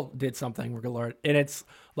Chappelle did something regarding, and it's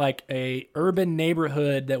like a urban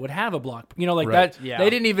neighborhood that would have a block. Like Right. that. Yeah. They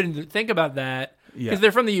didn't even think about that because Yeah.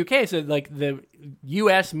 they're from the UK. So like the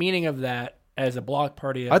U.S. meaning of that as a block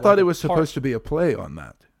party. I thought it was supposed to be a play on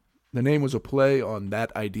that. The name was a play on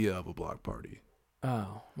that idea of a block party.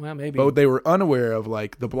 Oh well, maybe. But they were unaware of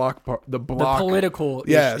like the the political.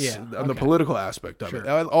 Yes, Yeah. on the Okay. political aspect of Sure. it.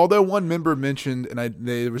 Although one member mentioned, and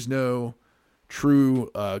there was no true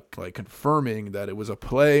like confirming that it was a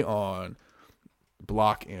play on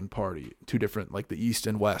bloc and party, two different, like the East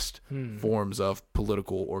and West forms of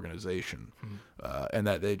political organization, and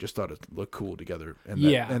that they just thought it looked cool together.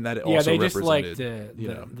 And that it also they just liked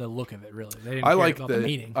represented, the look of it. Really, they didn't I care like about the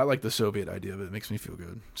meaning. I like the Soviet idea of it. It makes me feel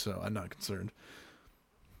good, so I'm not concerned.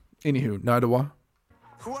 Anywho, Naidawa.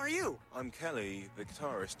 Who are you? I'm Kelly, the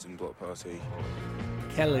guitarist in Block Party.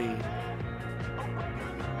 Kelly.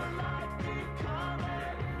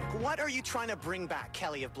 What are you trying to bring back,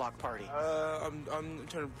 Kelly of Block Party? I'm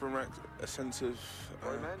trying to bring back a sense of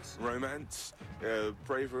romance,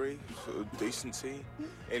 bravery, sort of decency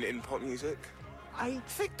in pop music. I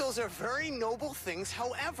think those are very noble things.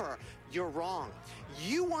 However, you're wrong.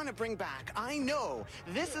 You want to bring back, I know,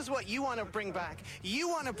 this is what you want to bring back. You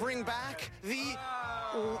want to bring back the...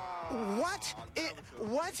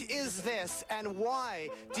 What is this, and why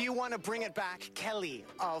do you want to bring it back, Kelly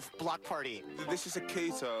of Block Party? This is a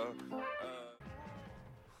guitar.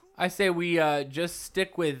 I say we just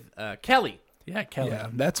stick with Kelly. Yeah, Kelly. Yeah,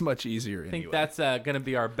 that's much easier. I think anyway. that's going to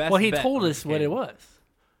be our best. Well, he bet told when us what came. it was.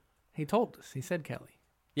 He told us. He said Kelly.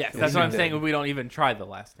 Yes, that's what I'm saying. We don't even try the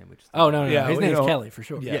last name. Which is Oh no, Yeah, his we name's don't- Kelly for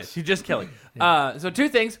sure. yes, you just Kelly. So two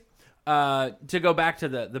things. To go back to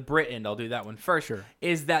the Brit end, I'll do that one first. Sure.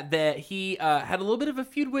 Is that he had a little bit of a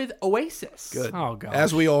feud with Oasis. Good. Oh, gosh.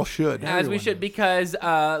 As we all should. As we should, because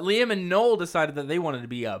Liam and Noel decided that they wanted to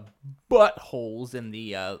be buttholes in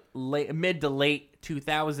the mid to late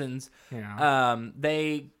 2000s. Yeah.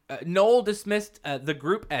 Noel dismissed the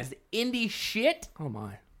group as indie shit. Oh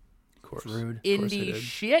my. Of course. Rude. Of course Indie they did.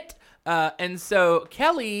 shit. And so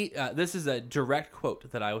Kelly, this is a direct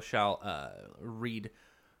quote that I shall read.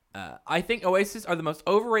 I think Oasis are the most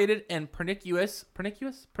overrated and pernicious.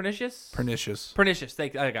 Pernicious.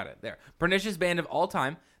 I got it there. Pernicious band of all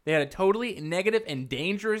time. They had a totally negative and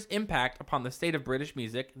dangerous impact upon the state of British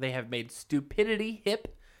music. They have made stupidity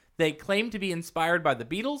hip. They claim to be inspired by the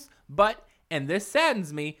Beatles, but, and this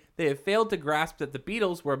saddens me, they have failed to grasp that the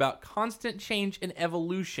Beatles were about constant change and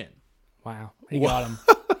evolution. Wow. He got him.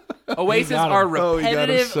 Oasis got him. are Oh, he got us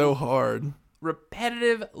repetitive, so hard.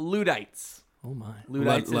 repetitive Luddites. Oh my.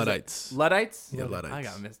 Luddites. is- Luddites. Luddites? Yeah, Luddites. I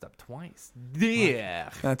got messed up twice. Yeah.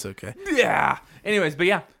 That's okay. Yeah. Anyways, but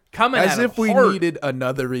yeah, coming As at if it we hard. needed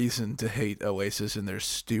another reason to hate Oasis and their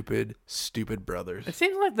stupid, stupid brothers. It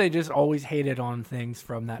seems like they just always hated on things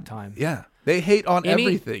from that time. Yeah. They hate on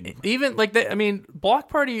everything. Even like Block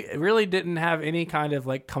Party really didn't have any kind of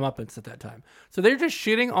like comeuppance at that time. So they're just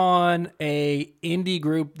shitting on a indie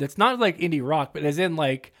group that's not like indie rock, but as in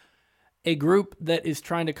like a group that is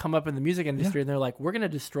trying to come up in the music industry, and they're like, we're gonna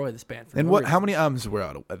destroy this band. For And no what? reason. How many albums were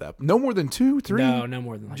out at that? No more than 2, 3? No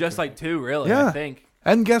more than like Just two. like two, really, Yeah. I think.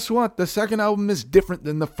 And guess what? The second album is different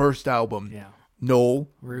than the first album. Yeah. Noel.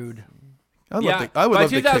 Rude. I would Yeah, love by to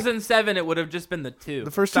kick. 2007, it would have just been the two.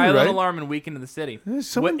 The first two, Silent right? Alarm and Weekend in the City.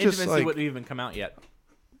 Someone What just, Intimacy like- wouldn't even come out yet.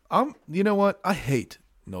 You know what? I hate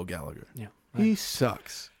Noel Gallagher. Yeah. He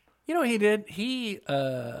sucks. You know what he did? He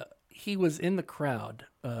was in the crowd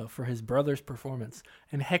for his brother's performance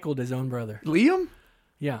and heckled his own brother. Liam?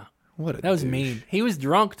 Yeah. What a That was douche. mean. He was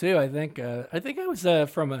drunk too. I think it was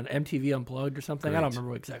from an MTV Unplugged or something. I don't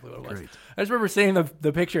remember exactly what it was. Great. I just remember seeing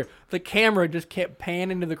the picture. The camera just kept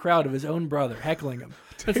panning to the crowd of his own brother heckling him.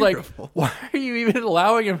 It's like, Terrible. why are you even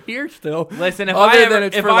allowing him here still? Listen, if Other I than ever,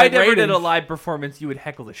 it's if for, I like, ever did a ratings. live performance, you would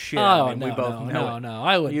heckle the shit out Oh of me. no, We both no, know no, it. no!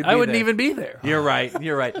 I You'd wouldn't be there. even be there. You're right.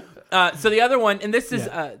 You're right. So the other one, and this is,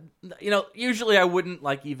 Yeah. usually I wouldn't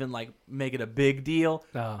even make it a big deal,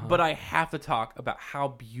 Uh-huh. but I have to talk about how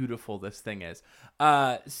beautiful this thing is.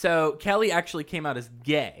 So Kelly actually came out as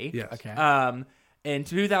gay. Yes. Okay. In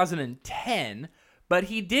 2010, but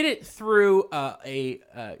he did it through a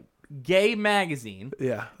gay magazine.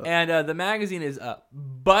 Yeah. And the magazine is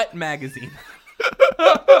Butt Magazine.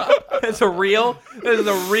 It's a real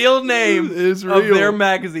name It is of real. their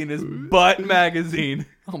magazine is Butt Magazine.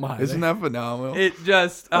 Oh my! Isn't that phenomenal? It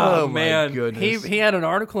just oh man. my goodness. he had an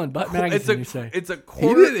article in Butt Magazine. You say? It's a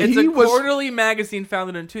He was- quarterly magazine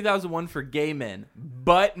founded in 2001 for gay men.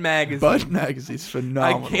 Butt Magazine. Bud Magazine's I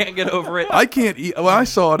phenomenal. can't get over it. I can't eat. When I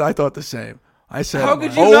saw it, I thought the same. I said, How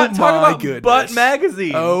could you oh not talk my about goodness. Butt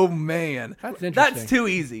Magazine? Oh, man. That's interesting. That's too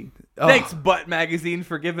easy. Oh. Thanks, Butt Magazine,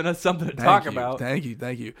 for giving us something to talk about. Thank you.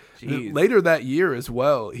 Jeez. Later that year as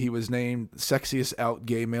well, he was named sexiest out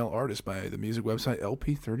gay male artist by the music website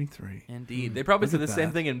LP33. Indeed. They probably said Look the at same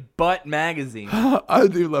that. thing in Butt Magazine. I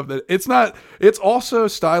do love that. It's also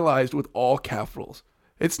stylized with all capitals.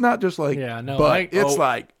 It's not just like Yeah, no, but. I- It's oh.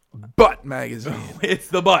 like Butt Magazine. It's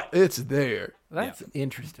the butt. It's there. That's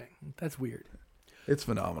interesting. That's weird. It's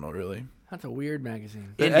phenomenal, really. That's a weird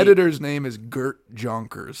magazine. The Indeed. editor's name is Gert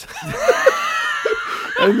Jonkers.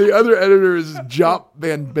 And the other editor is Jop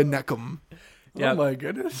Van Beneckum. Yep. Oh my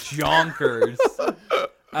goodness. Jonkers.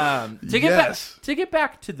 Yes. To get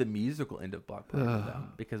back to the musical end of Block Party, though,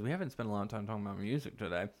 because we haven't spent a lot of time talking about music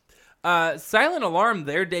today. Silent Alarm,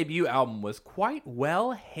 their debut album, was quite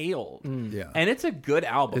well hailed. Yeah. And it's a good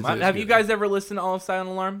album. It is Have you good. guys ever listened to all of Silent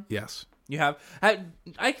Alarm? Yes. You have? I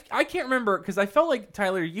can't remember, because I felt like,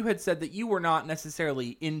 Tyler, you had said that you were not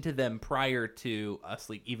necessarily into them prior to us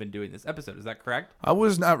even doing this episode. Is that correct? I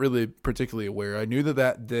was not really particularly aware. I knew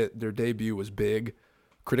that their debut was big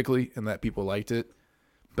critically and that people liked it.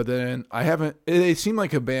 But then it seemed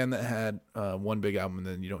like a band that had one big album and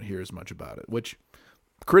then you don't hear as much about it, which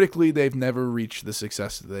critically they've never reached the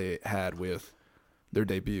success that they had with their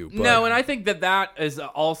debut. But No, and I think that is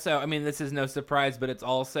also, I mean, this is no surprise, but it's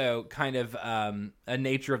also kind of a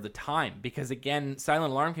nature of the time, because again,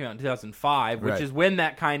 Silent Alarm came out in 2005, which Right. is when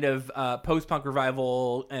that kind of post-punk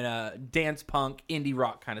revival and dance punk, indie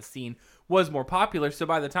rock kind of scene was more popular. So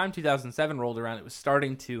by the time 2007 rolled around, it was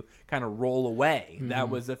starting to kind of roll away. That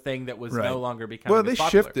was a thing that was Right. no longer becoming Well, they as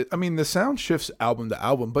popular. shifted. I mean, the sound shifts album to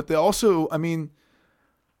album, but they also, I mean,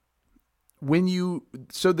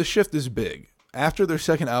 so the shift is big. After their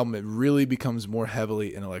second album, it really becomes more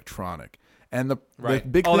heavily in electronic. And the Right.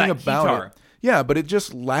 big Oh, thing that about guitar. it, yeah, but it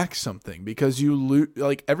just lacks something because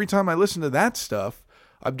like every time I listen to that stuff,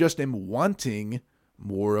 I just am wanting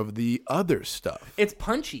more of the other stuff. It's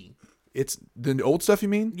punchy. It's the old stuff, you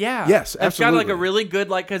mean? Yeah. Yes, It's absolutely. got like a really good,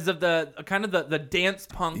 like, because of the kind of the dance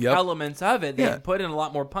punk Yep. elements of it. They Yeah. put in a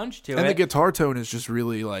lot more punch to and it. the guitar tone is just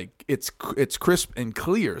really like it's crisp and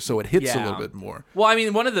clear, so it hits a Yeah. little bit more. Well, I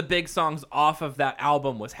mean, one of the big songs off of that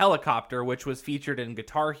album was Helicopter, which was featured in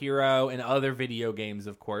Guitar Hero and other video games,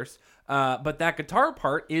 of course. But that guitar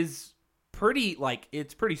part is pretty, like,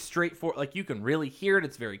 it's pretty straightforward. Like, you can really hear it.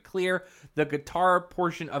 It's very clear. The guitar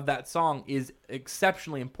portion of that song is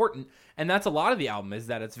exceptionally important. And that's a lot of the album, is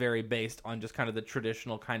that it's very based on just kind of the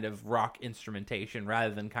traditional kind of rock instrumentation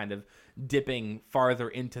rather than kind of dipping farther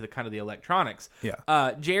into the kind of the electronics.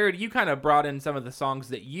 Yeah. Jared, you kind of brought in some of the songs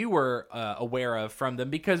that you were aware of from them,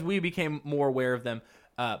 because we became more aware of them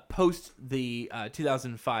post the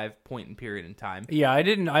 2005 point in period in time. Yeah,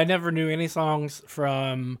 I never knew any songs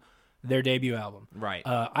from their debut album. Right.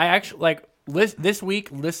 I actually this week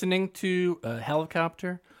listening to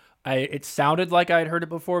Helicopter. It sounded like I had heard it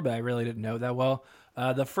before, but I really didn't know that well.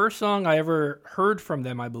 The first song I ever heard from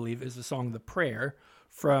them, I believe, is the song "The Prayer"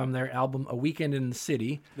 from their album "A Weekend in the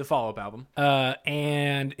City," The follow-up album.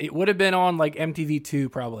 and it would have been on like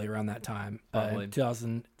MTV2 probably around that time, Probably.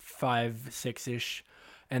 2005, 6-ish.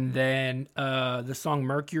 And then the song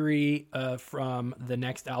 "Mercury" from the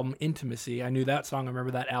next album, "Intimacy." I knew that song. I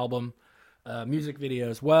remember that album music video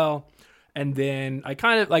as well. And then I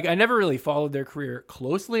kind of I never really followed their career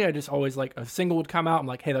closely. I just always a single would come out. I'm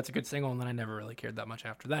like, hey, that's a good single. And then I never really cared that much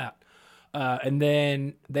after that. And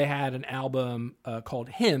then they had an album called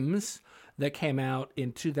Hymns that came out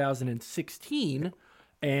in 2016.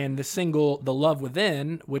 And the single, "The Love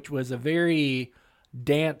Within," which was a very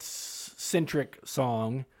dance-centric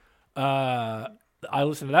song. I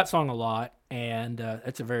listened to that song a lot, and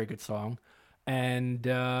it's a very good song. And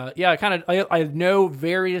I know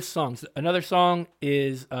various songs. Another song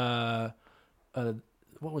is what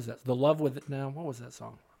was that? "The Love With It." Now, what was that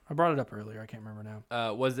song? I brought it up earlier. I can't remember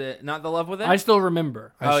now. Was it not The Love With It? I still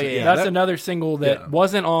remember. Oh, yeah. That's that- another single that yeah.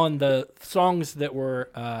 wasn't on the songs that were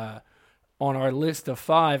on our list of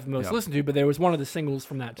 5 most Yeah. listened to, but there was one of the singles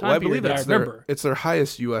from that time Well, I period believe that I it's remember. it's their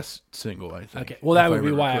highest U.S. single, I think. Okay, well that if would be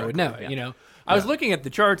remember why I would know correctly. it. You know, I was looking at the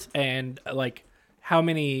charts and how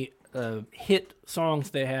many hit songs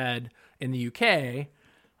they had in the UK,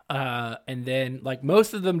 and then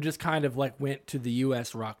most of them just kind of went to the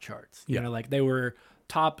US rock charts. You Yeah. know, they were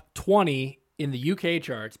top 20 in the UK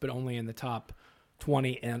charts, but only in the top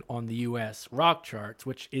 20 and on the US rock charts,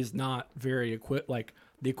 which is not very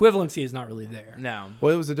the equivalency is not really there. No.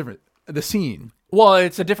 Well, it was the scene. Well,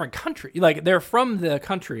 it's a different country. They're from the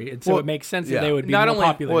country, and so Well, it makes sense yeah. that they would be Not more only-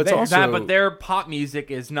 popular well, it's there. also- That, but their pop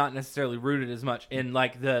music is not necessarily rooted as much in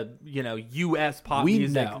the U.S. pop We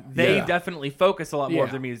music. know. They Yeah. definitely focus a lot more of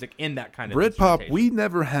Yeah. their music in that kind of Britpop. instrumentation. We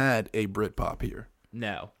never had a Britpop here.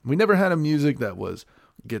 No. We never had a music that was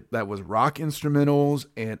rock instrumentals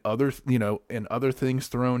and other things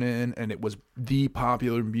thrown in, and it was the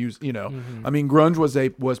popular music. Mm-hmm. I mean, grunge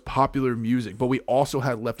was popular music, but we also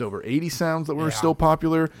had leftover 80s sounds that were still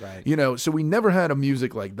popular. Right. So we never had a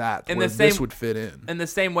music like that And where the this same- would fit in. In the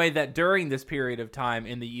same way that during this period of time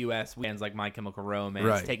in the U.S., bands like My Chemical Romance,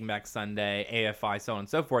 Right. Taking Back Sunday, AFI, so on and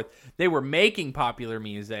so forth, they were making popular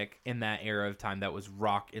music in that era of time that was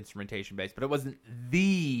rock instrumentation based, but it wasn't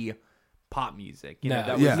the pop music. You No. know,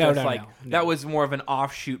 that was Yeah. No, just no, like no. that was more of an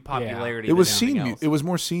offshoot popularity. It was than anything scene. else. It was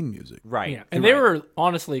more scene music. right. Yeah, and they were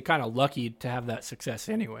honestly kind of lucky to have that success,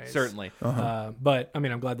 anyways. Certainly. But I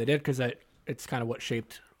mean, I'm glad they did because it's kind of what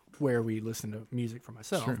shaped where we listen to music for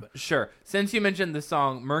myself. But Sure. Since you mentioned the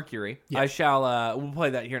song Mercury, I shall. We'll play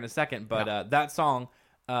that here in a second. But that song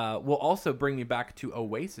will also bring me back to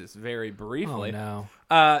Oasis very briefly. oh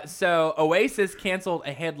no, So Oasis canceled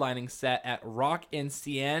a headlining set at Rock in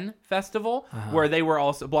Seine Festival, where they were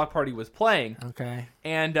also Block Party was playing. okay,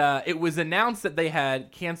 And it was announced that they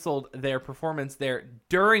had canceled their performance there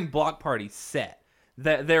during Block Party's set.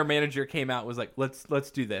 That their manager came out and was like,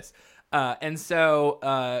 "Let's do this." And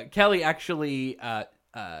so Kelly actually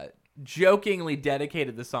jokingly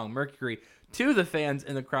dedicated the song Mercury to the fans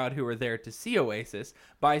in the crowd who were there to see Oasis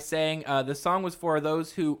by saying the song was for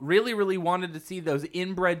those who really, really wanted to see those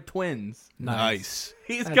inbred twins. Nice.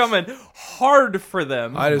 He's coming hard for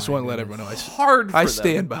them. I just want to let everyone know. hard for I them.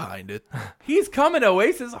 stand behind it. He's coming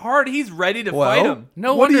Oasis hard. He's ready to fight Well, him.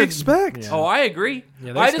 No what do you wonder- expect? Yeah. Oh, I agree.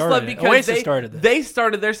 Yeah, they I just started love it. because Oasis they started this. they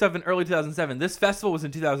started their stuff in early 2007. This festival was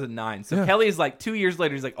in 2009. So Yeah. Kelly is like 2 years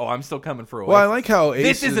later. He's like, "Oh, I'm still coming for Oasis." Well, I like how this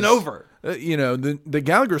Aces, isn't over. You know, the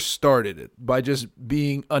Gallagher started it by just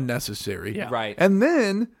being unnecessary. Yeah. Right. And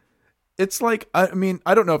then it's like, I mean,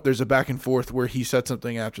 I don't know if there's a back and forth where he said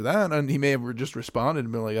something after that, and he may have just responded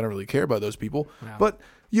and been like, I don't really care about those people. Yeah. But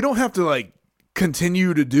you don't have to, like,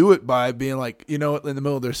 continue to do it by being like, you know what, in the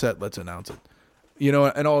middle of their set, let's announce it. You know,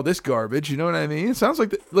 and all this garbage, you know what I mean? It sounds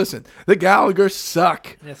like, listen, the Gallaghers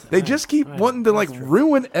suck. Yes, They I just know. keep I know. wanting to, like, That's true.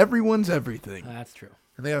 ruin everyone's everything. That's true.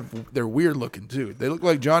 And they're weird looking, too. They look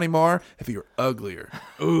like Johnny Marr if he were uglier.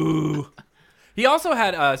 He also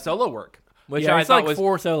had solo work, which Yeah, I it's thought like was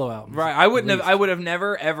 4 solo albums. right. I would have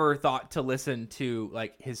never ever thought to listen to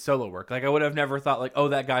like his solo work. Like I would have never thought like, oh,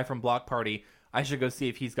 that guy from Block Party, I should go see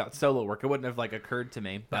if he's got solo work. It wouldn't have like occurred to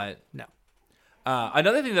me. But No,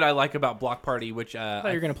 another thing that I like about Block Party, which I thought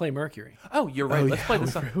you were gonna play Mercury. oh, you're right. Oh, Let's yeah, play the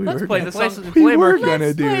we song. were- we Let's were play gonna the play song. some- We Play were Mercury. going to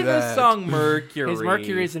Let's do play the that. song Mercury. His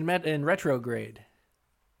Mercury is in retrograde.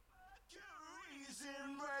 Mercury's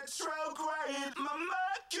in retrograde. My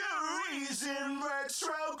Mercury's in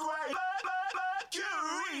retrograde.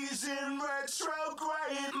 Mercury's in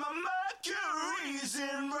retrograde. My Mercury's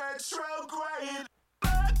in retrograde.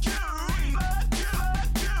 Mercury,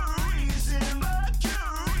 Mercury's in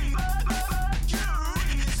Mercury.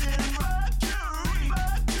 Mercury's in Mercury.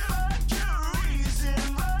 Mercury's in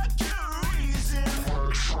Mercury's in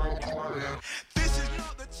retrograde. This is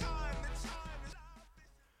not the time. The time is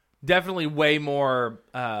Definitely way more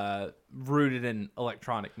rooted in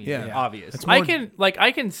electronic music. Yeah. Obvious. It's I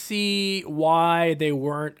more- can see why they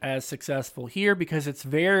weren't as successful here because it's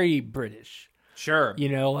very British. Sure. You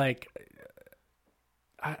know, like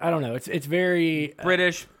I don't know. It's very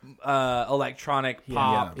British electronic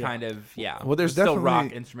pop yeah. kind of Well, there's still rock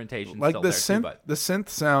definitely- instrumentation Like still the there synth, too, but the synth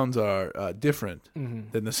sounds are different than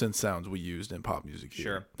the synth sounds we used in pop music. Here.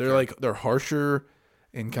 Sure, they're like they're harsher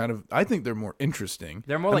and kind of. I think they're more interesting.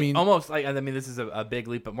 they're more I like mean, almost like I mean this is a big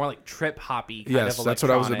leap, but more like trip hoppy kind yes, of that's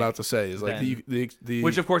what I was electronic, about to say. Is like the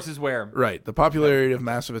which of course is where right the popularity of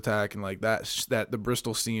Massive Attack and like that the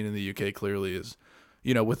Bristol scene in the UK clearly is,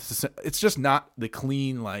 you know, with it's just not the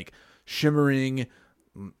clean like shimmering,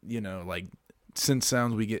 you know, like synth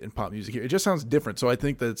sounds we get in pop music here. It just sounds different. So I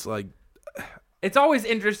think that it's like. it's always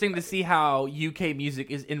interesting to see how UK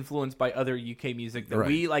music is influenced by other UK music that Right.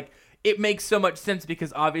 we like. It makes so much sense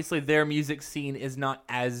because obviously their music scene is not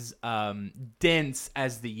as dense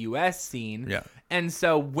as the US scene. Yeah. And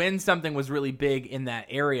so when something was really big in that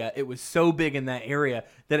area, it was so big in that area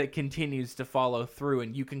that it continues to follow through.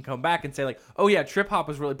 And you can come back and say like, oh yeah, trip hop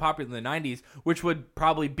was really popular in the 90s, which would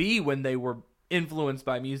probably be when they were influenced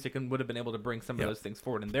by music and would have been able to bring some of those things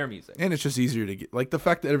forward in their music. And it's just easier to get like the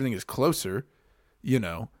fact that everything is closer, you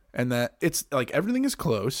know, and that it's like everything is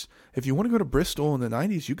close. If you want to go to Bristol in the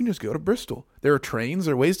 90s, you can just go to Bristol. There are trains,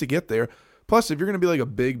 there are ways to get there. Plus, if you're going to be like a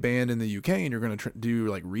big band in the UK and you're going to do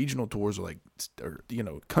like regional tours or like, or, you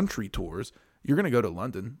know, country tours, you're going to go to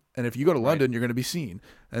London. And if you go to London, you're going to be seen.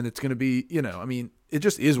 And it's going to be, you know, I mean, it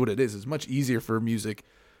just is what it is. It's much easier for music,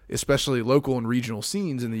 especially local and regional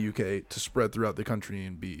scenes in the UK, to spread throughout the country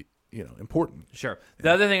and be, you know, important. Sure.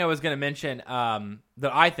 The other thing I was going to mention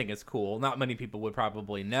that I think is cool, not many people would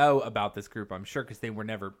probably know about this group, I'm sure, because they were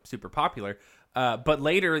never super popular. But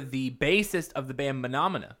later, the bassist of the band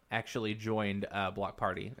Menomina actually joined Block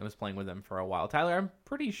Party and was playing with them for a while. Tyler, I'm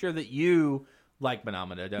pretty sure that you like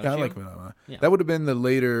Menomina, don't Yeah, you? I like Menomina. Yeah. That would have been the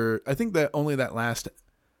later. I think that only that last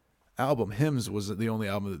album, Hymns, was the only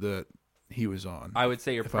album that he was on. I would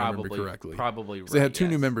say you're if I remember probably correctly. probably right. 'Cause they had two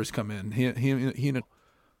new yes. members come in. He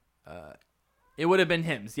It would have been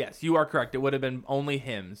hymns. Yes, you are correct. It would have been only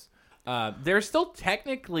hymns. They're still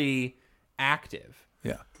technically active.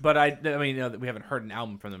 Yeah. But I mean, we haven't heard an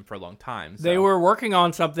album from them for a long time. So. They were working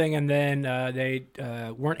on something, and then they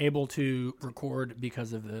weren't able to record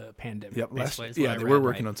because of the pandemic. Yep. basically, is what I They read. were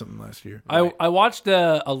working on something last year. I watched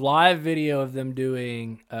a live video of them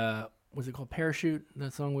doing, was it called Parachute,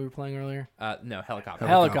 that song we were playing earlier? No, helicopter.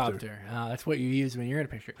 Helicopter. That's what you use when you're in a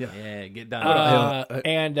picture. Yeah, get done.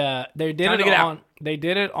 And they did Time to it get on. out. They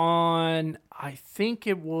did it on. I think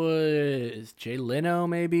it was Jay Leno,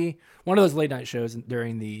 maybe one of those late night shows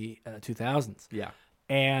during the 2000s. Yeah.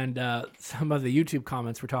 And some of the YouTube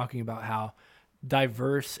comments were talking about how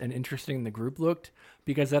diverse and interesting the group looked,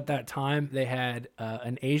 because at that time they had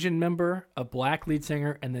an Asian member, a black lead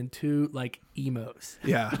singer, and then 2 like emos.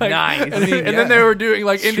 Yeah. Nice. And then they were doing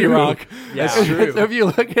like indie true. rock. Yeah. So true. if you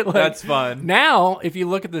look at like That's fun. now, if you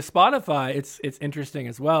look at the Spotify, it's interesting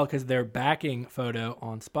as well, because their backing photo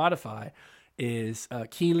on Spotify is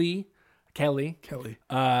Kelly,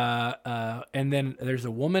 and then there's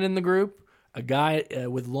a woman in the group, a guy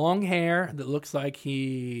with long hair that looks like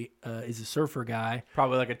he is a surfer guy,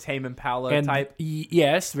 Probably like a Tame Impala and type.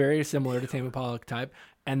 yes, very similar to Tame Impala type.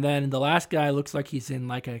 And then the last guy looks like he's in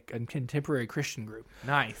like a contemporary Christian group.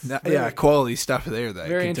 Nice. Quality stuff there. That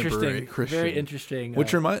Very contemporary interesting. Christian. Very interesting.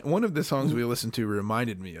 Which one of the songs we listened to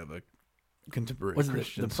reminded me of a contemporary Was it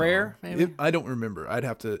Christian the song. prayer, maybe? I don't remember.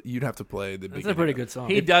 You'd have to play the. That's a pretty good song.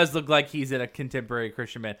 He does look like he's in a contemporary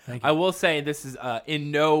Christian band. Thank you. I will say this is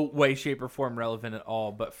in no way, shape, or form relevant at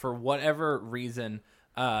all, but for whatever reason,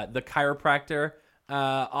 the chiropractor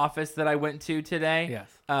office that I went to today,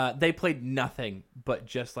 Yes. they played nothing but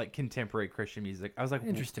just like contemporary Christian music. I was like,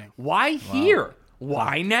 Interesting. Why here?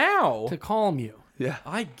 Why now? To calm you. Yeah.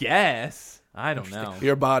 I guess. I don't know.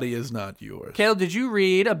 Your body is not yours. Caleb, did you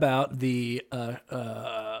read about the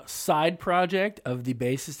side project of the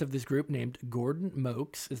bassist of this group named Gordon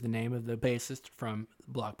Mokes is the name of the bassist from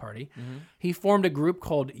Block Party. Mm-hmm. He formed a group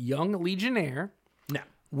called Young Legionnaire No.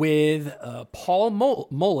 with Paul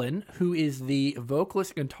Mullen, who is the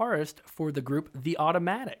vocalist and guitarist for the group The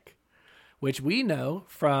Automatic, which we know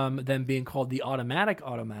from them being called the Automatic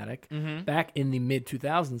back in the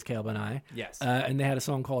mid-2000s, Caleb and I. Yes. And they had a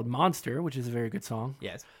song called Monster, which is a very good song.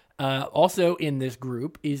 Yes. Also in this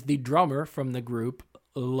group is the drummer from the group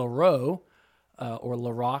LaRoe, or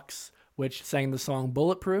LaRox, which sang the song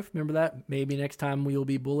Bulletproof. Remember that? Maybe next time we will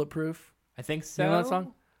be bulletproof. I think so. You know that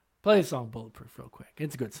song? Play the song Bulletproof real quick.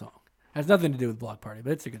 It's a good song. Has nothing to do with Block Party,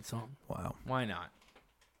 but it's a good song. Wow. Why not?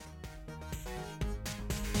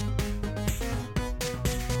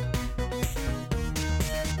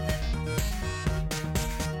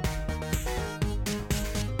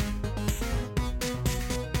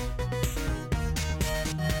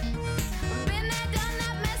 Been there, done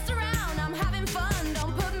that, messed around. I'm having fun.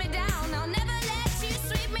 Don't put me down. I'll never let you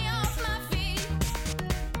sweep me off my feet.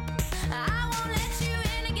 I won't let you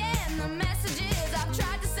in again. The messages I've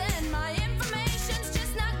tried to send, my information's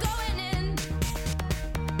just not going in.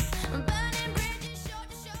 Burning bridges, shore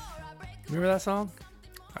to shore. I break Remember that song?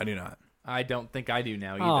 I do not. I don't think I do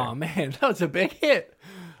now either. Oh, man. That was a big hit.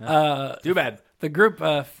 Too bad. The group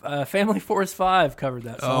Family Force 5 covered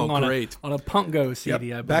that song Oh, on great. a Punk Go CD,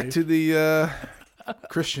 Yep. I believe. Back to the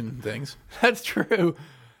Christian things. That's true.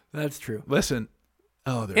 That's true. Listen.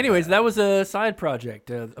 Oh, they're Anyways, bad. that was a side project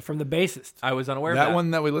from the bassist. I was unaware of that that.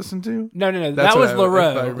 one that we listened to. No. That's That was what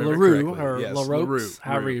if I remember LaRue, correctly. or Yes, LaRoux, LaRue.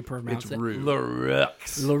 however Rue. you pronounce It's it. Rue.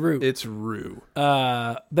 LaRue. It's Rue.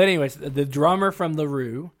 But anyways, the drummer from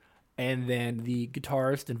LaRue, and then the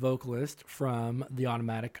guitarist and vocalist from the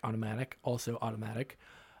Automatic, also Automatic,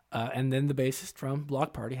 and then the bassist from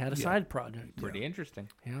Block Party had a side project. Pretty interesting.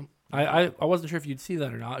 Yeah, I wasn't sure if you'd see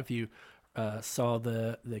that or not. If you saw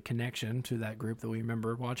the connection to that group that we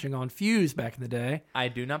remember watching on Fuse back in the day, I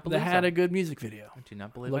do not that believe had so. a good music video. I do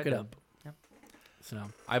not believe Look I it did. up. So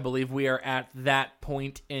I believe we are at that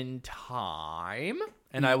point in time,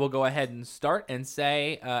 and I will go ahead and start and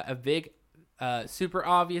say a big, super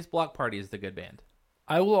obvious Block Party is the good band.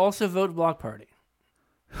 I will also vote Block Party.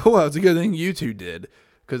 Well, it's a good thing you two did,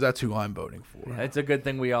 because that's who I'm voting for. It's a good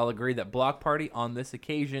thing we all agree that Block Party on this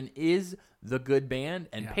occasion is the good band,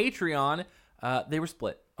 and Yeah. Patreon, they were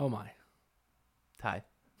split, Oh my. tied,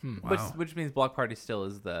 Wow. which means Block Party still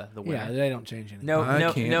is the winner. Yeah, they don't change anything. No,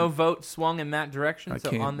 can't- no vote swung in that direction. I So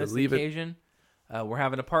can't on this believe it. occasion, we're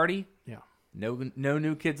having a party. Yeah. No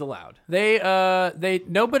new kids allowed.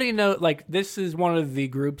 Nobody know, like, this is one of the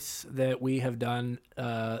groups that we have done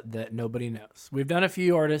that nobody knows. We've done a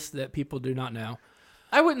few artists that people do not know.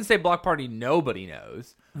 I wouldn't say Block Party nobody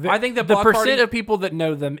knows, I think the the Block percent Party of people that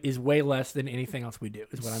know them is way less than anything else we do.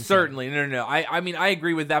 Is what I'm certainly no. I mean I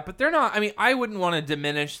agree with that, but they're not. I mean I wouldn't want to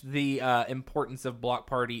diminish the importance of Block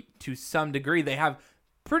Party to some degree. They have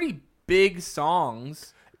pretty big songs.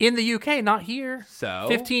 saying. In the UK, not here. So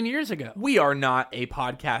 15 years ago. we are not a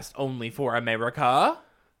podcast only for America.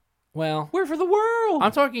 Well, We're for the world.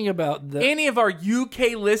 I'm talking about the. Any of our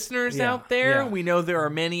UK listeners Yeah, out there, yeah. we know there are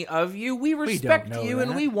many of you. We respect know you,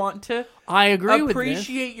 and that. we want to I agree with this.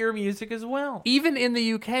 appreciate your music as well. Even in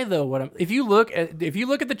the UK, though, if you look at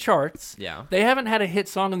the charts, Yeah. they haven't had a hit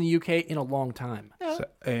song in the UK in a long time.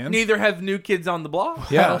 And Neither have New Kids on the Block.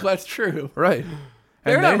 yeah, Well, that's true. right.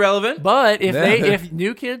 They're And not they- relevant. But if Yeah. if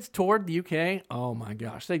New Kids toured the UK, oh my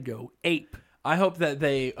gosh, they'd go ape. I hope that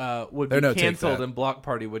they would be They're no take canceled that. and Block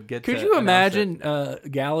Party would get. Could to you announce it. imagine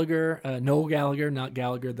Gallagher, Noel Gallagher, not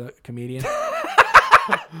Gallagher the comedian,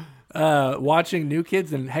 watching New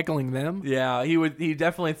Kids and heckling them? Yeah, he would. He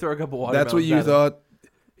definitely throw a couple water. That's what you thought.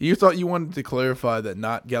 You thought you wanted to clarify that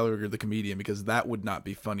not Gallagher the comedian, because that would not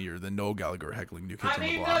be funnier than Noel Gallagher heckling New Kids on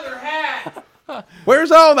the Block. hat.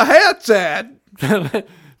 Where's all the hats at?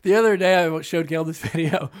 The other day, I showed Gail this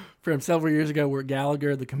video from several years ago where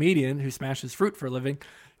Gallagher, the comedian who smashes fruit for a living,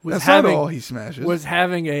 That's not all he smashes. was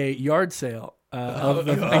having a yard sale of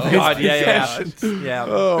his God, yeah. possessions. Yeah.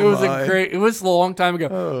 oh, It was my. a great. It was a long time ago.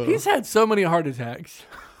 Oh. He's had so many heart attacks.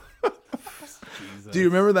 Do you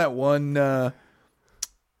remember that one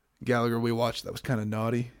Gallagher we watched that was kind of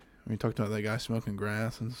naughty? We talked about that guy smoking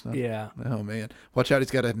grass and stuff. Yeah. Oh man, watch out! He's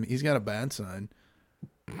got a bad sign.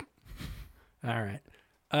 All right.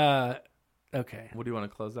 Okay. What do you want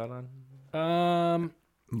to close out on?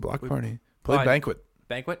 Block Party. Play Fine. Banquet.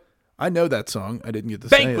 Banquet. I know that song. I didn't get to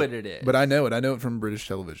say Banquet. it, It is. but I know it. I know it from British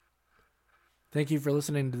television. Thank you for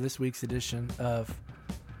listening to this week's edition of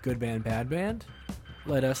Good Band, Bad Band.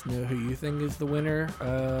 Let us know who you think is the winner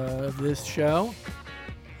of this show.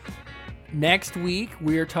 Next week,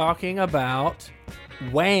 we're talking about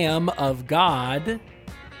Wham of God.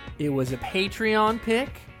 It was a Patreon pick,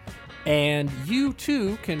 and you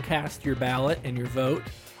too can cast your ballot and your vote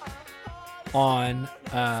on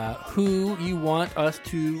who you want us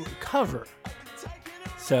to cover.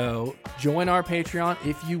 So join our Patreon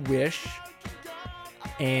if you wish,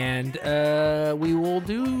 and we will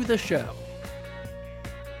do the show.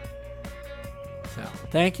 So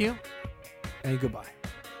thank you, and goodbye.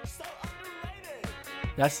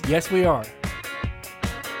 Yes, we are.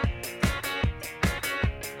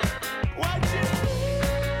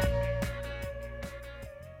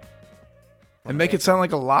 And make it sound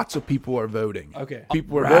like lots of people are voting. Okay.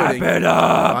 People are voting. it up.